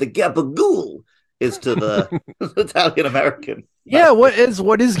what the gabagool is to the Italian American Yeah, mafia?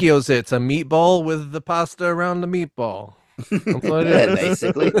 what is gyoza? It's a meatball with the pasta around the meatball. That's what Yeah, it is.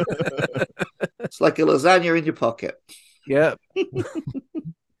 basically. It's like a lasagna in your pocket. Yep.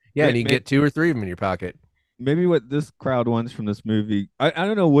 Yeah, and you may- get two or three of them in your pocket. maybe what this crowd wants from this movie, I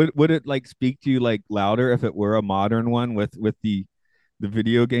don't know, would it like speak to you like louder if it were a modern one with the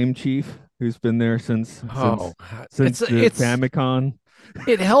video game chief who's been there since Oh, the Famicom?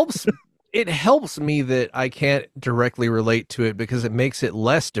 it helps it helps me that I can't directly relate to it because it makes it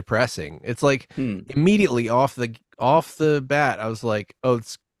less depressing. It's like Hmm. immediately off the bat, I was like, oh,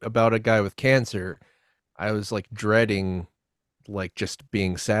 it's about a guy with cancer. I was like dreading like just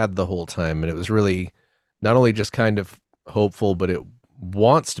being sad the whole time, and it was really not only just kind of hopeful, but it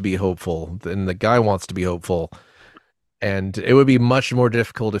wants to be hopeful, and the guy wants to be hopeful. And it would be much more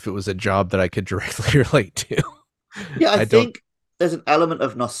difficult if it was a job that I could directly relate to. Yeah, I I don't. think there's an element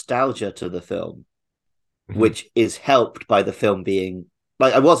of nostalgia to the film, Mhm. which is helped by the film being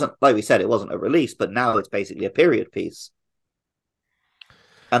like I wasn't like we said, it wasn't a release, but now it's basically a period piece.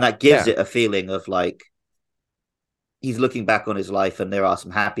 And that gives Yeah, it a feeling of like he's looking back on his life and there's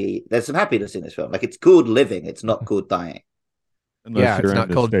some happiness in this film. Like it's called living, it's not called dying. Unless yeah, it's you're in not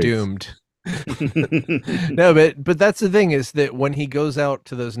the called States. Doomed. No, but that's the thing is that when he goes out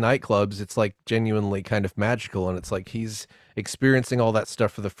to those nightclubs, it's like genuinely kind of magical, and it's like he's experiencing all that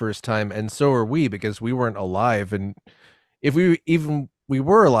stuff for the first time, and so are we because we weren't alive, and if we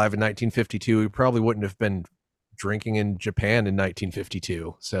were alive in 1952, we probably wouldn't have been drinking in Japan in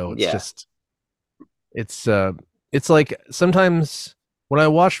 1952. So it's Yeah. just it's it's like sometimes when I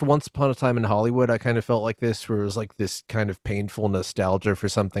watched Once Upon a Time in Hollywood, I kind of felt like this, where it was like this kind of painful nostalgia for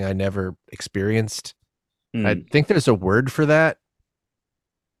something I never experienced. I Hmm. think there's a word for that.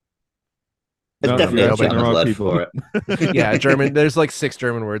 There's No, definitely you're a No, but asking the German wrong word people. for it. yeah, German. There's like 6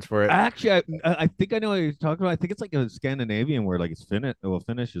 German words for it. Actually, I think I know what you're talking about. I think it's like a Scandinavian word, like it's Finnish. Well,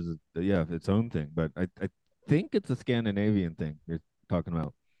 Finnish is yeah, its own thing, but I think it's a Scandinavian thing you're talking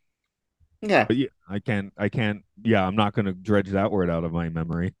about. Yeah. But yeah, I can't. Yeah, I'm not gonna dredge that word out of my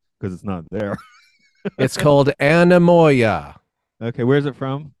memory because it's not there. It's called Anamoya. Okay, where's it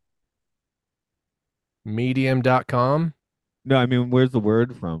from? Medium.com. No, I mean, where's the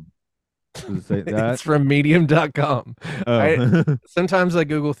word from? Does it say that? It's from medium.com. Oh, Sometimes I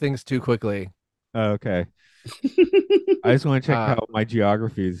Google things too quickly. okay. I just want to check Uh, how my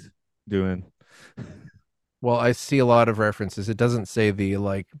geography's doing. Well, I see a lot of references. It doesn't say the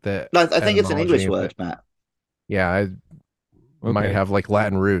No, I think it's an English etymology, word, but Matt. yeah, I might Okay. have like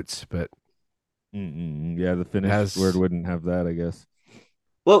Latin roots, but Yeah, the Finnish has word wouldn't have that, I guess.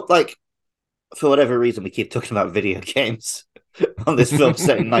 Well, like for whatever reason, we keep talking about video games on this film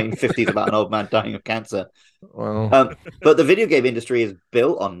set in 1950s about an old man dying of cancer. well, But the video game industry is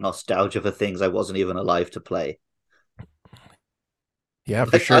built on nostalgia for things I wasn't even alive to play. yeah,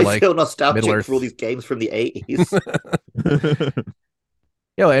 for Like sure. I Like feel Middle nostalgic for all Earth. these games from the 80s.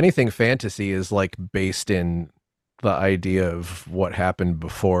 Yeah, well, anything fantasy is like based in the idea of what happened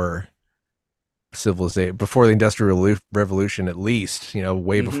before civilization, before the Industrial Revolution, at least.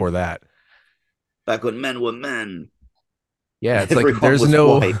 Way Mhm. before that. Back when men were men, Yeah, it's like everyone there's was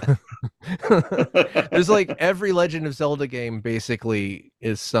no. white. There's like every Legend of Zelda game basically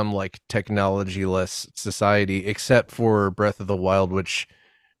is some like technology-less society, except for Breath of the Wild, which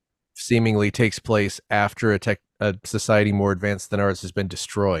seemingly takes place after a society more advanced than ours has been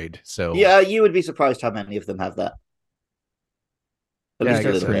destroyed. So Yeah, you would be surprised how many of them have that. At yeah, I least a Got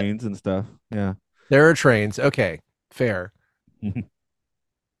guess little so. bit. trains and stuff. Yeah. There are trains. Okay, fair.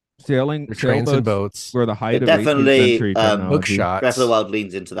 Sailing There are trains and sailboats boats. were the height It of 18th definitely century Hook technology. Breath of the shots. Wild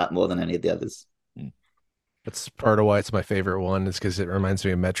leans into that more than any of the others. That's part of why it's my favorite one, is because it reminds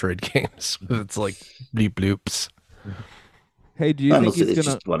me of Metroid games. It's like bleep bloops. Hey, do you And think also, he's it's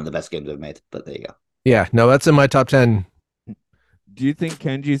gonna just one of the best games I've made. But there you go. Yeah, no, that's in my top 10. do you think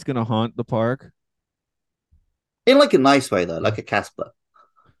Kenji's gonna haunt the park? In like a nice way though, like a Casper.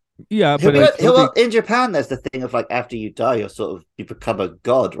 Yeah, He'll but be like like still be in Japan. There's the thing of like after you die, you become a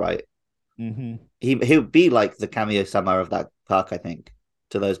god, right? hmm He'll be like the cameo summer of that park, I think,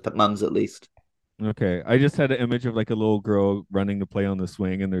 to those mums at least. Okay. I just had an image of like a little girl running to play on the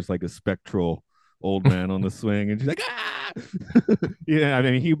swing, and there's like a spectral old man on the swing, and she's like, ah. Yeah, I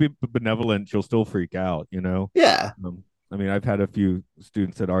mean, he'd be benevolent. She'll still freak out, you know? Yeah, I mean, I've had a few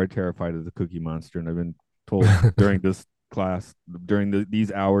students that are terrified of the Cookie Monster, and I've been told during this class, during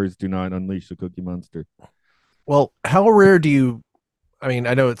these hours, do not unleash the Cookie Monster. Well, how rare do you? I mean,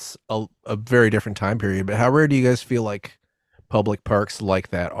 I know it's a very different time period, but how rare do you guys feel like public parks like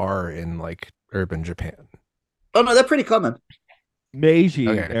that are in like urban Japan? oh no, they're pretty common. Meiji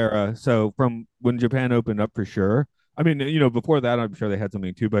Okay. era. So from when Japan opened up for sure. I mean, before that, I'm sure they had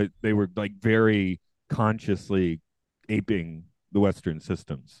something too, but they were like very consciously aping the Western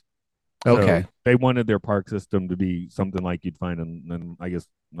systems. So Okay. they wanted their park system to be something like you'd find in I guess,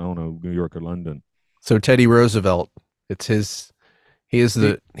 I don't know, New York or London. So Teddy Roosevelt, it's his. He,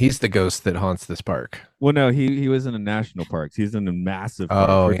 He's the ghost that haunts this park. well, no, he was in the national parks. He's in the massive parks.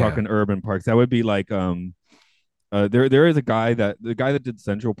 Oh We're yeah. talking urban parks. That would be like there is a guy that the guy that did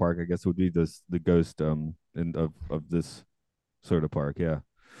Central Park, I guess, would be the ghost of this sort of park. Yeah.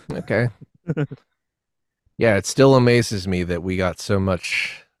 Okay. Yeah, it still amazes me that we got so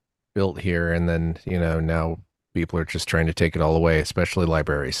much built here, and then now people are just trying to take it all away, especially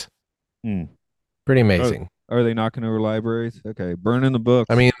libraries. Hmm. Pretty amazing. Are they knocking over libraries? Okay, burning the books.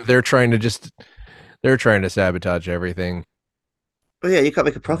 I mean, they're trying to sabotage everything. Oh yeah, you can't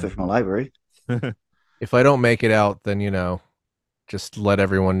make a profit from a library. If I don't make it out, then just let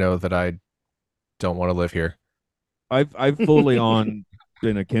everyone know that I don't want to live here. I've fully on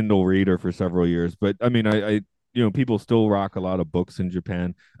been a Kindle reader for several years, but I mean, I people still rock a lot of books in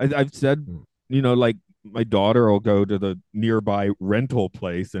Japan. I've said, like my daughter will go to the nearby rental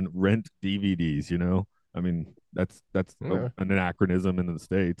place and rent DVDs. I mean, that's Yeah. an anachronism in the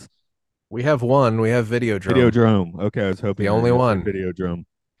States. We have one. We have Videodrome. Videodrome. Okay, I was hoping The you were only gonna say one. Videodrome.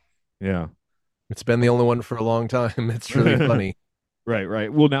 Yeah. It's been the only one for a long time. It's really funny.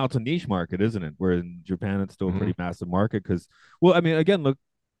 Right. Well, now it's a niche market, isn't it? Where in Japan it's still a Mhm. pretty massive market because, well, I mean, again, look,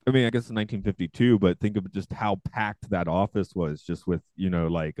 I mean, I guess in 1952, but think of just how packed that office was, just with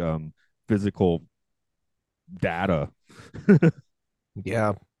like physical data.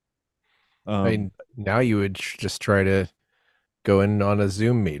 Yeah. um, I mean, now you would just try to go in on a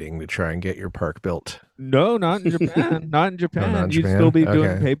Zoom meeting to try and get your park built. no, not in Japan. Not in Japan. not in You'd Japan? still be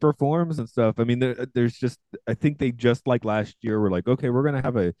doing Okay. paper forms and stuff. I mean, there's just, I think they just like last year were like, okay, we're gonna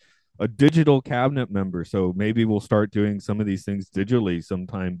have a digital cabinet member, so maybe we'll start doing some of these things digitally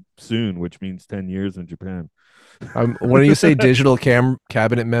sometime soon, which means 10 years in Japan. When you say digital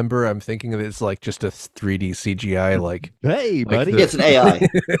cabinet member, I'm thinking of it's like just a 3D CGI, like Hey, Like buddy. It's an AI.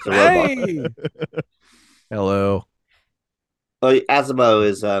 It's a robot. Hey! Hello, Oh, Asimo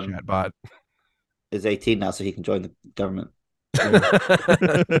chatbot. is 18 now, so he can join the government.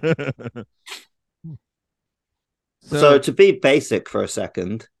 So to be basic for a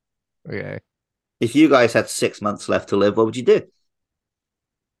second, Okay. if you guys had 6 months left to live, what would you do?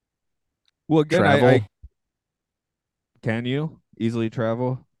 well, again, Travel. Can you easily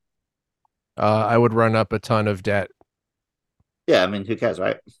travel? I would run up a ton of debt. Yeah, I mean, who cares,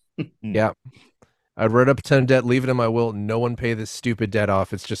 right? Yeah. I'd run up a ton of debt, leave it in my will. No one pay this stupid debt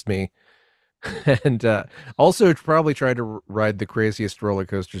off. It's just me. And also probably try to ride the craziest roller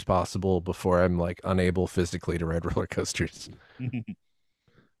coasters possible before I'm like unable physically to ride roller coasters.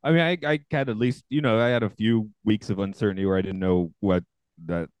 I mean, I had at least, I had a few weeks of uncertainty where I didn't know what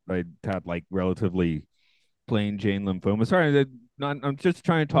that I had like relatively plain Jane lymphoma. Sorry, I'm just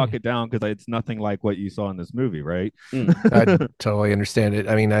trying to talk it down because it's nothing like what you saw in this movie, right? I totally understand it.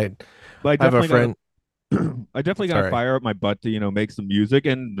 I mean, I have a friend. I definitely got to fire up my butt to, make some music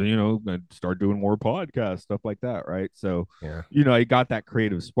and, start doing more podcasts, stuff like that. Right. So, Yeah. I got that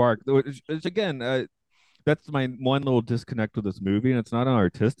creative spark, which again, that's my one little disconnect with this movie. And it's not an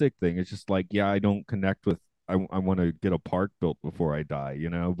artistic thing. It's just like, yeah, I don't connect with, I want to get a park built before I die,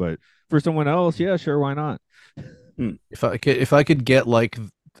 but for someone else, yeah, sure. Why not? If I could get like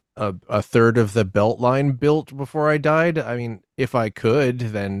a third of the belt line built before I died, I mean, if I could,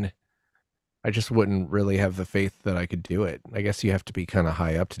 then I just wouldn't really have the faith that I could do it. I guess you have to be kind of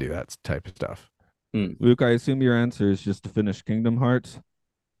high up to do that type of stuff. Luke, I assume your answer is just to finish Kingdom Hearts.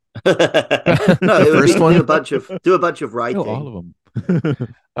 No, it would be do a bunch of writing. No, all of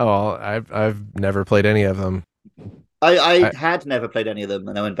them. Oh, I've never played any of them. I had never played any of them,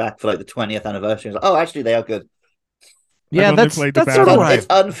 and I went back for like the 20th anniversary. I was like, oh, actually, they are good. Yeah, that's sort of what it's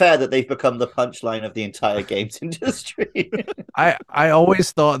unfair that they've become the punchline of the entire games industry. I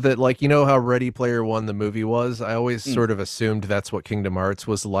always thought that, like, how Ready Player One the movie was. I always sort of assumed that's what Kingdom Hearts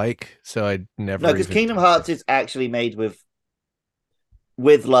was like. So I never. No, because Kingdom Hearts is actually made with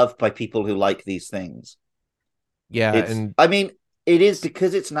love by people who like these things. Yeah, I mean, it is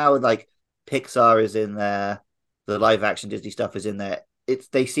because it's now like Pixar is in there, the live action Disney stuff is in there.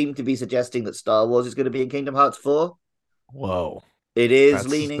 They seem to be suggesting that Star Wars is going to be in Kingdom Hearts 4. Whoa. It is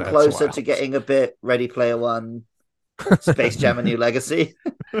leaning closer to getting a bit Ready Player One, Space Jam: A New Legacy.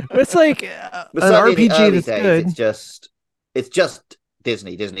 It's like an RPG that's good. It's just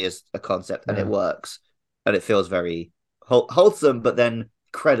Disney. Disney is a concept, and it works, and it feels very wholesome, but then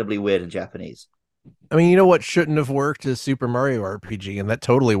incredibly weird in Japanese. I mean, you know what shouldn't have worked is Super Mario RPG, and that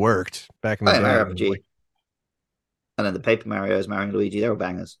totally worked back in the day. Mario RPG. And then the Paper Mario's, Mario and Luigi, they were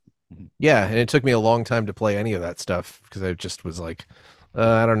bangers. Yeah, and it took me a long time to play any of that stuff because I just was like,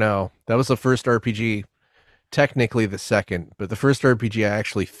 I don't know. That was the first RPG, technically the second, but the first RPG I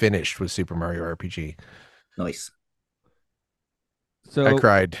actually finished was Super Mario RPG. Nice. So I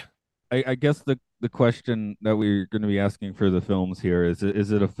cried. I guess the question that we're going to be asking for the films here is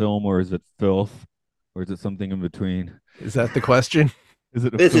it a film or is it filth or is it something in between? Is that the question?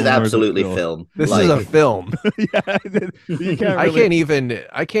 This is absolutely film. This is a film. Yeah, you can't I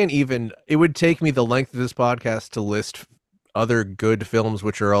can't even. It would take me the length of this podcast to list other good films,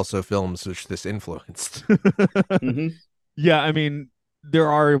 which are also films which this influenced. Yeah, I mean,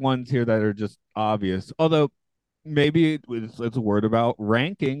 there are ones here that are just obvious. Although maybe it's a word about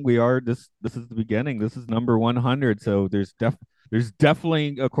ranking. This is the beginning. This is number 100. So there's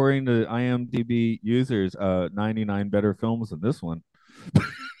definitely, according to IMDb users, 99 better films than this one.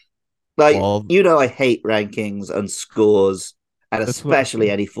 I hate rankings and scores, and especially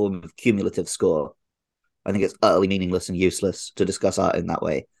any form of cumulative score. I think it's utterly meaningless and useless to discuss art in that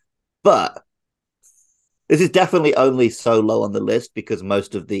way. But this is definitely only so low on the list because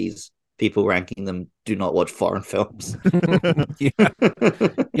most of these people ranking them do not watch foreign films.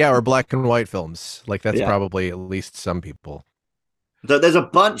 Yeah, or black and white films. Like that's probably at least some people. So there's a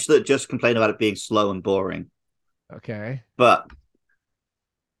bunch that just complain about it being slow and boring. Okay. But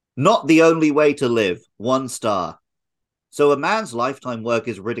not the only way to live, 1 star. So a man's lifetime work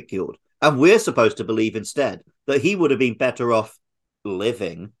is ridiculed, and we're supposed to believe instead that he would have been better off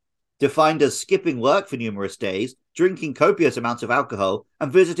living, defined as skipping work for numerous days, drinking copious amounts of alcohol,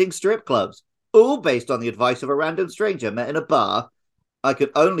 and visiting strip clubs, all based on the advice of a random stranger met in a bar. I can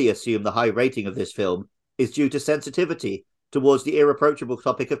only assume the high rating of this film is due to sensitivity towards the irreproachable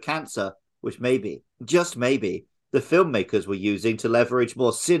topic of cancer, which maybe, just maybe, the filmmakers were using to leverage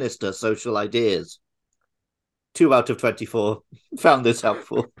more sinister social ideas. 2 out of 24 found this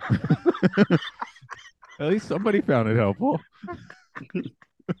helpful. At least somebody found it helpful.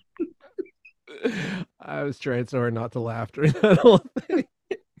 I was trying so hard not to laugh during that whole thing.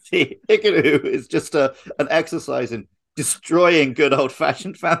 See, Ikiru is just an exercise in destroying good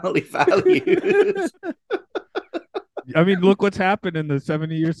old-fashioned family values. I mean, look what's happened in the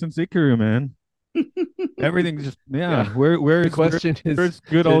 70 years since Ikiru, man. Everything's just where's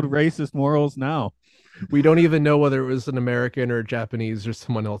good old racist morals now? We don't even know whether it was an American or Japanese or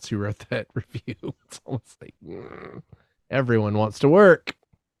someone else who wrote that review. It's almost like Everyone wants to work.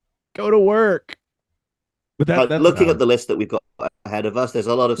 Go to work. But that's looking valid. at the list that we've got ahead of us, there's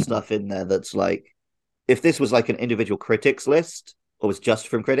a lot of stuff in there that's like, if this was like an individual critics list or was just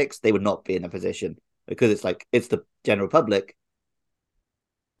from critics, they would not be in a position because it's like it's the general public.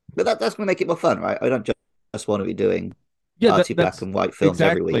 But that's going to make it more fun, right? I don't just want to be doing arty black that's and white films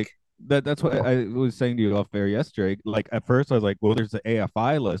every exactly week. that's what I was saying to you off air yesterday. Like at first I was like, well, there's the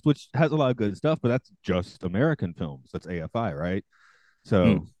AFI list, which has a lot of good stuff, but that's just American films. That's AFI, right?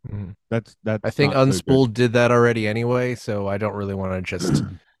 So that's I think not so good. Unspooled did that already anyway, so I don't really want to just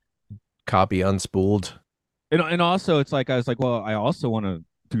copy Unspooled. And also it's like I was like, well, I also want to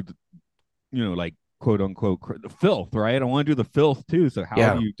do the, like quote unquote the filth, right? I want to do the filth too. So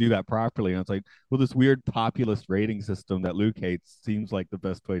how do you do that properly? And it's like, well, this weird populist rating system that Luke hates seems like the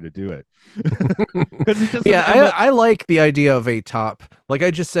best way to do it. I like the idea of a top. Like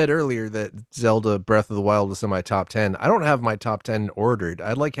I just said earlier that Zelda Breath of the Wild is in my top 10. I don't have my top 10 ordered.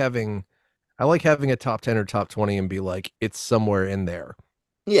 I like having a top 10 or top 20 and be like, it's somewhere in there.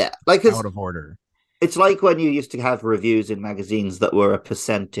 Yeah, like out of order. It's like when you used to have reviews in magazines that were a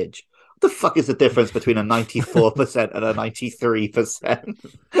percentage. What the fuck is the difference between a 94% and a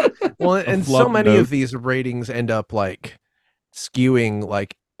 93%? Well, and so many of these ratings end up like skewing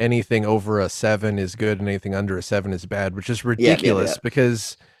like anything over a 7 is good and anything under a 7 is bad, which is ridiculous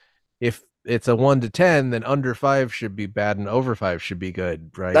because if it's a 1 to 10, then under 5 should be bad and over 5 should be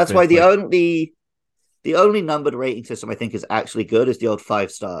good, right? That's why the only numbered rating system I think is actually good is the old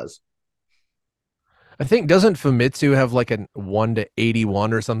 5 stars. I think doesn't Famitsu have like a 1 to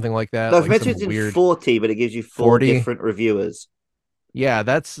 81 or something like that? No, like Famitsu's in 40, but it gives you 40 different reviewers. Yeah,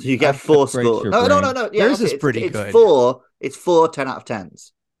 that's so you get 4 scores. No. Yeah, yours is pretty good. It's 4 10 out of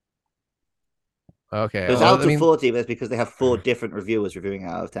 10s. Okay, it's out of 40, but it's because they have 4 different reviewers reviewing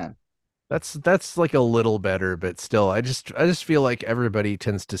out of 10. That's like a little better, but still, I just feel like everybody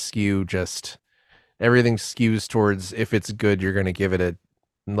tends to skew. Just everything skews towards if it's good, you're going to give it a.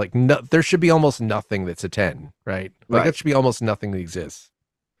 Like there should be almost nothing that's a 10, right? Like that should be almost nothing that exists.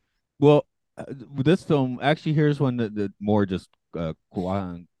 Well, this film actually here's one that more just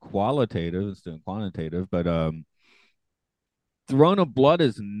qualitative instead of quantitative, but Throne of Blood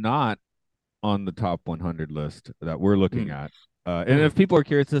is not on the top 100 list that we're looking at. And if people are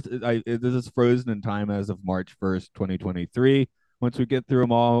curious, this is frozen in time as of March 1st, 2023. Once we get through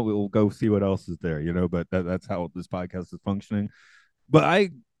them all, we'll go see what else is there, but that's how this podcast is functioning. But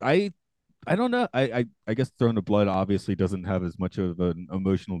I don't know. I guess Throne of Blood obviously doesn't have as much of an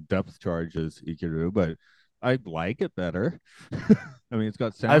emotional depth charge as Ikiru, but I like it better. I mean, it's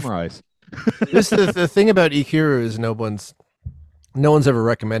got samurais. The thing about Ikiru is no one's ever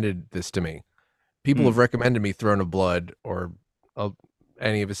recommended this to me. People have recommended me Throne of Blood or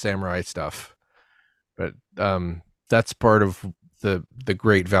any of his samurai stuff, but that's part of the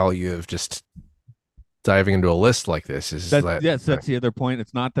great value of just diving into a list like this that's the other point.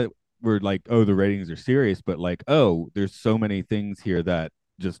 It's not that we're like, oh, the ratings are serious, but like, oh, there's so many things here that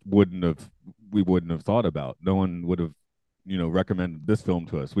just we wouldn't have thought about. No one would have, recommended this film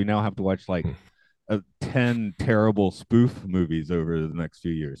to us. We now have to watch like 10 terrible spoof movies over the next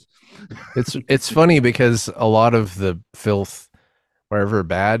few years. It's funny because a lot of the filth, wherever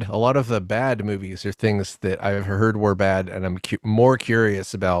bad, a lot of the bad movies are things that I've heard were bad and I'm more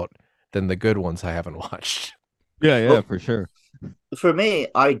curious about than the good ones I haven't watched. Yeah, for sure. For me,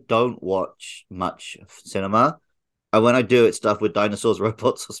 I don't watch much cinema. And when I do, it's stuff with dinosaurs,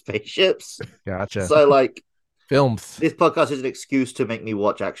 robots, or spaceships. Gotcha. So, like, films. This podcast is an excuse to make me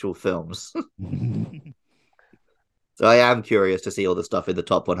watch actual films. So I am curious to see all the stuff in the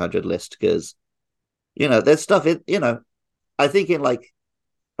top 100 list because, there's stuff in, I think in like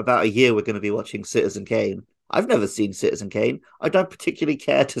about a year we're going to be watching Citizen Kane. I've never seen Citizen Kane. I don't particularly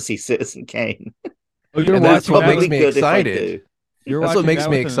care to see Citizen Kane. Oh, you're that's what makes me excited. That's what makes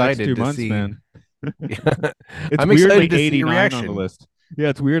me excited to see. Man. It's I'm excited to see your reaction on the list. Yeah,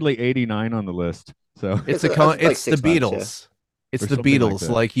 it's weirdly 89 on the list. So it's the Beatles. It's the Beatles.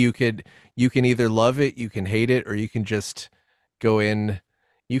 Like you can either love it, you can hate it, or you can just go in.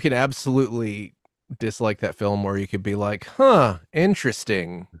 You can absolutely dislike that film, or you could be like, "Huh,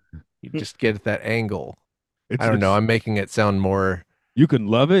 interesting." You just get that angle. I don't know. I'm making it sound more. You can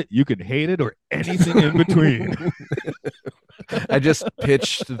love it, you can hate it, or anything in between. I just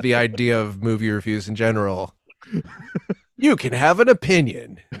pitched the idea of movie reviews in general. You can have an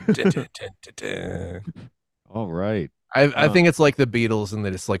opinion. All right. I think it's like the Beatles in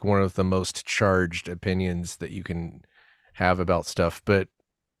that it's like one of the most charged opinions that you can have about stuff. But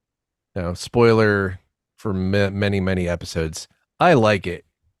spoiler for many, many episodes. I like it.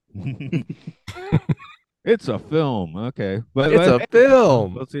 It's a film. Okay. But It's a hey,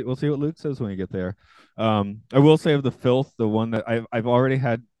 film. we'll see what Luke says when we get there. I will say of the filth, the one that I've already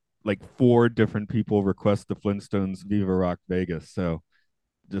had like 4 different people request the Flintstones Viva Rock Vegas. So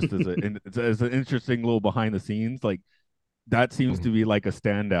just as an interesting little behind the scenes, like that seems to be like a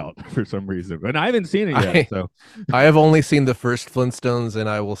standout for some reason. And I haven't seen it yet. So I have only seen the first Flintstones, and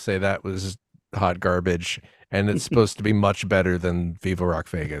I will say that was hot garbage. And it's supposed to be much better than Viva Rock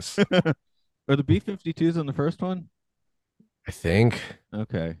Vegas. are the B-52s in the first one? I think.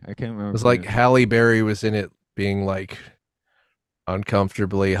 Okay. I can't remember. It was like Halle Berry was in it being like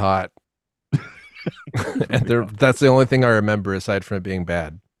uncomfortably hot. And that's the only thing I remember aside from it being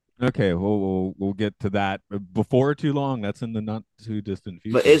bad. Okay, we'll get to that before too long. That's in the not too distant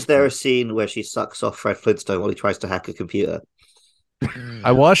future. But is there a scene where she sucks off Fred Flintstone while he tries to hack a computer?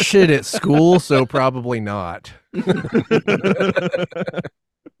 I watched it at school, so probably not.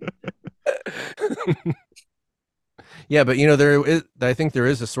 Yeah, but I think there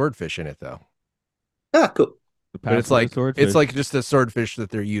is a swordfish in it though. Ah, cool. But it's like just a swordfish that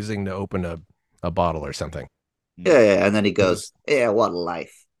they're using to open a bottle or something. Yeah, and then he goes, "Yeah, what a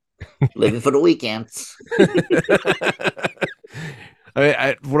life, living for the weekends."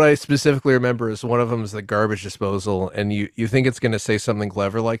 What I specifically remember is one of them is the garbage disposal, and you think it's going to say something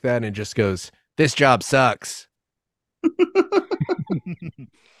clever like that, and it just goes, "This job sucks."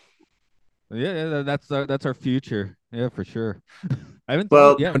 Yeah, that's our future. Yeah, for sure. I haven't.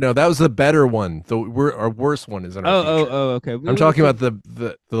 Well, yeah. No, that was the better one. Our worst one is in our future. Okay. I'm talking about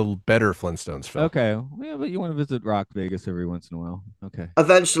the better Flintstones film. Okay, yeah, but you want to visit Rock Vegas every once in a while. Okay.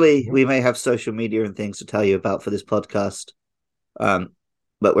 Eventually, we may have social media and things to tell you about for this podcast. But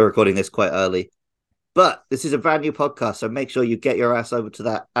we're recording this quite early. But this is a brand new podcast, so make sure you get your ass over to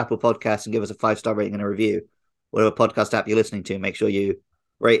that Apple Podcast and give us a 5-star rating and a review. Whatever podcast app you're listening to, make sure you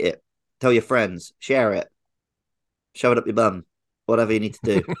rate it. Tell your friends, share it, shove it up your bum, whatever you need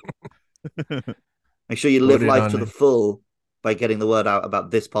to do. Make sure you live life to the full by getting the word out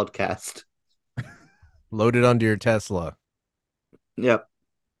about this podcast. Load it onto your Tesla. Yep.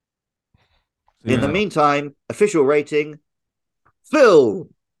 Yeah. In the meantime, official rating,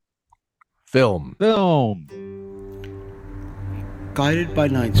 film. Guided by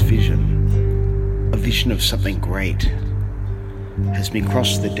night's vision, a vision of something great has me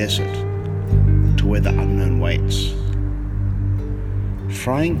cross the desert to where the unknown waits.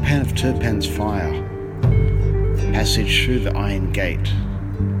 Frying pan of Turpan's fire, passage through the iron gate,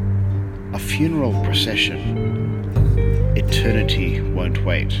 a funeral procession, eternity won't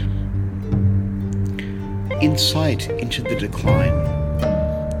wait. Insight into the decline,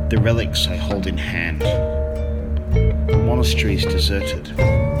 the relics I hold in hand, monasteries deserted,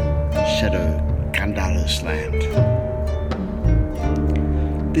 shadow Gandhara's land.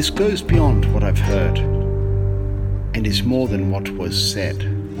 This goes beyond what I've heard, and is more than what was said.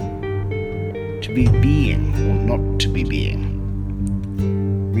 To be being or not to be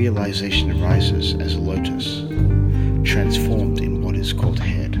being, realization arises as a lotus, transformed in what is called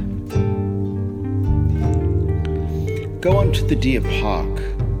head. Go on to the deer park,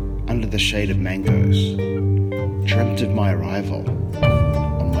 under the shade of mangoes, dreamt of my arrival,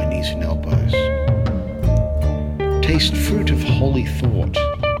 on my knees and elbows. Taste fruit of holy thought,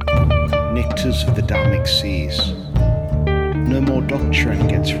 nectars of the Dharmic seas. No more doctrine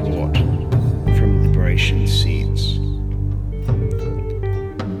gets wrought from liberation seeds.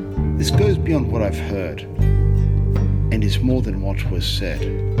 This goes beyond what I've heard, and is more than what was said.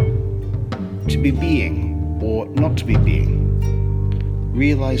 To be being, or not to be being,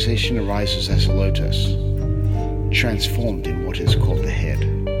 realization arises as a lotus, transformed in what is called the head.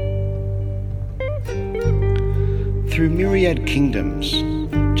 Through myriad kingdoms,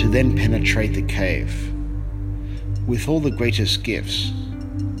 to then penetrate the cave, with all the greatest gifts,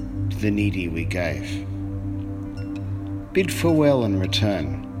 to the needy we gave. Bid farewell and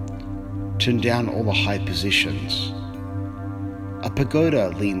return, turn down all the high positions. A pagoda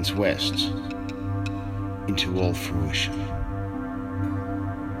leans west, into all fruition.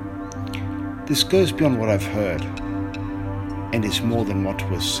 This goes beyond what I've heard, and is more than what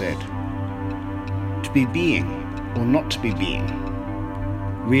was said. To be being, or not to be being,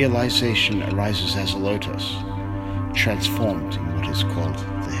 realization arises as a lotus, transformed in what is called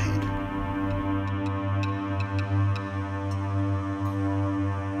the head.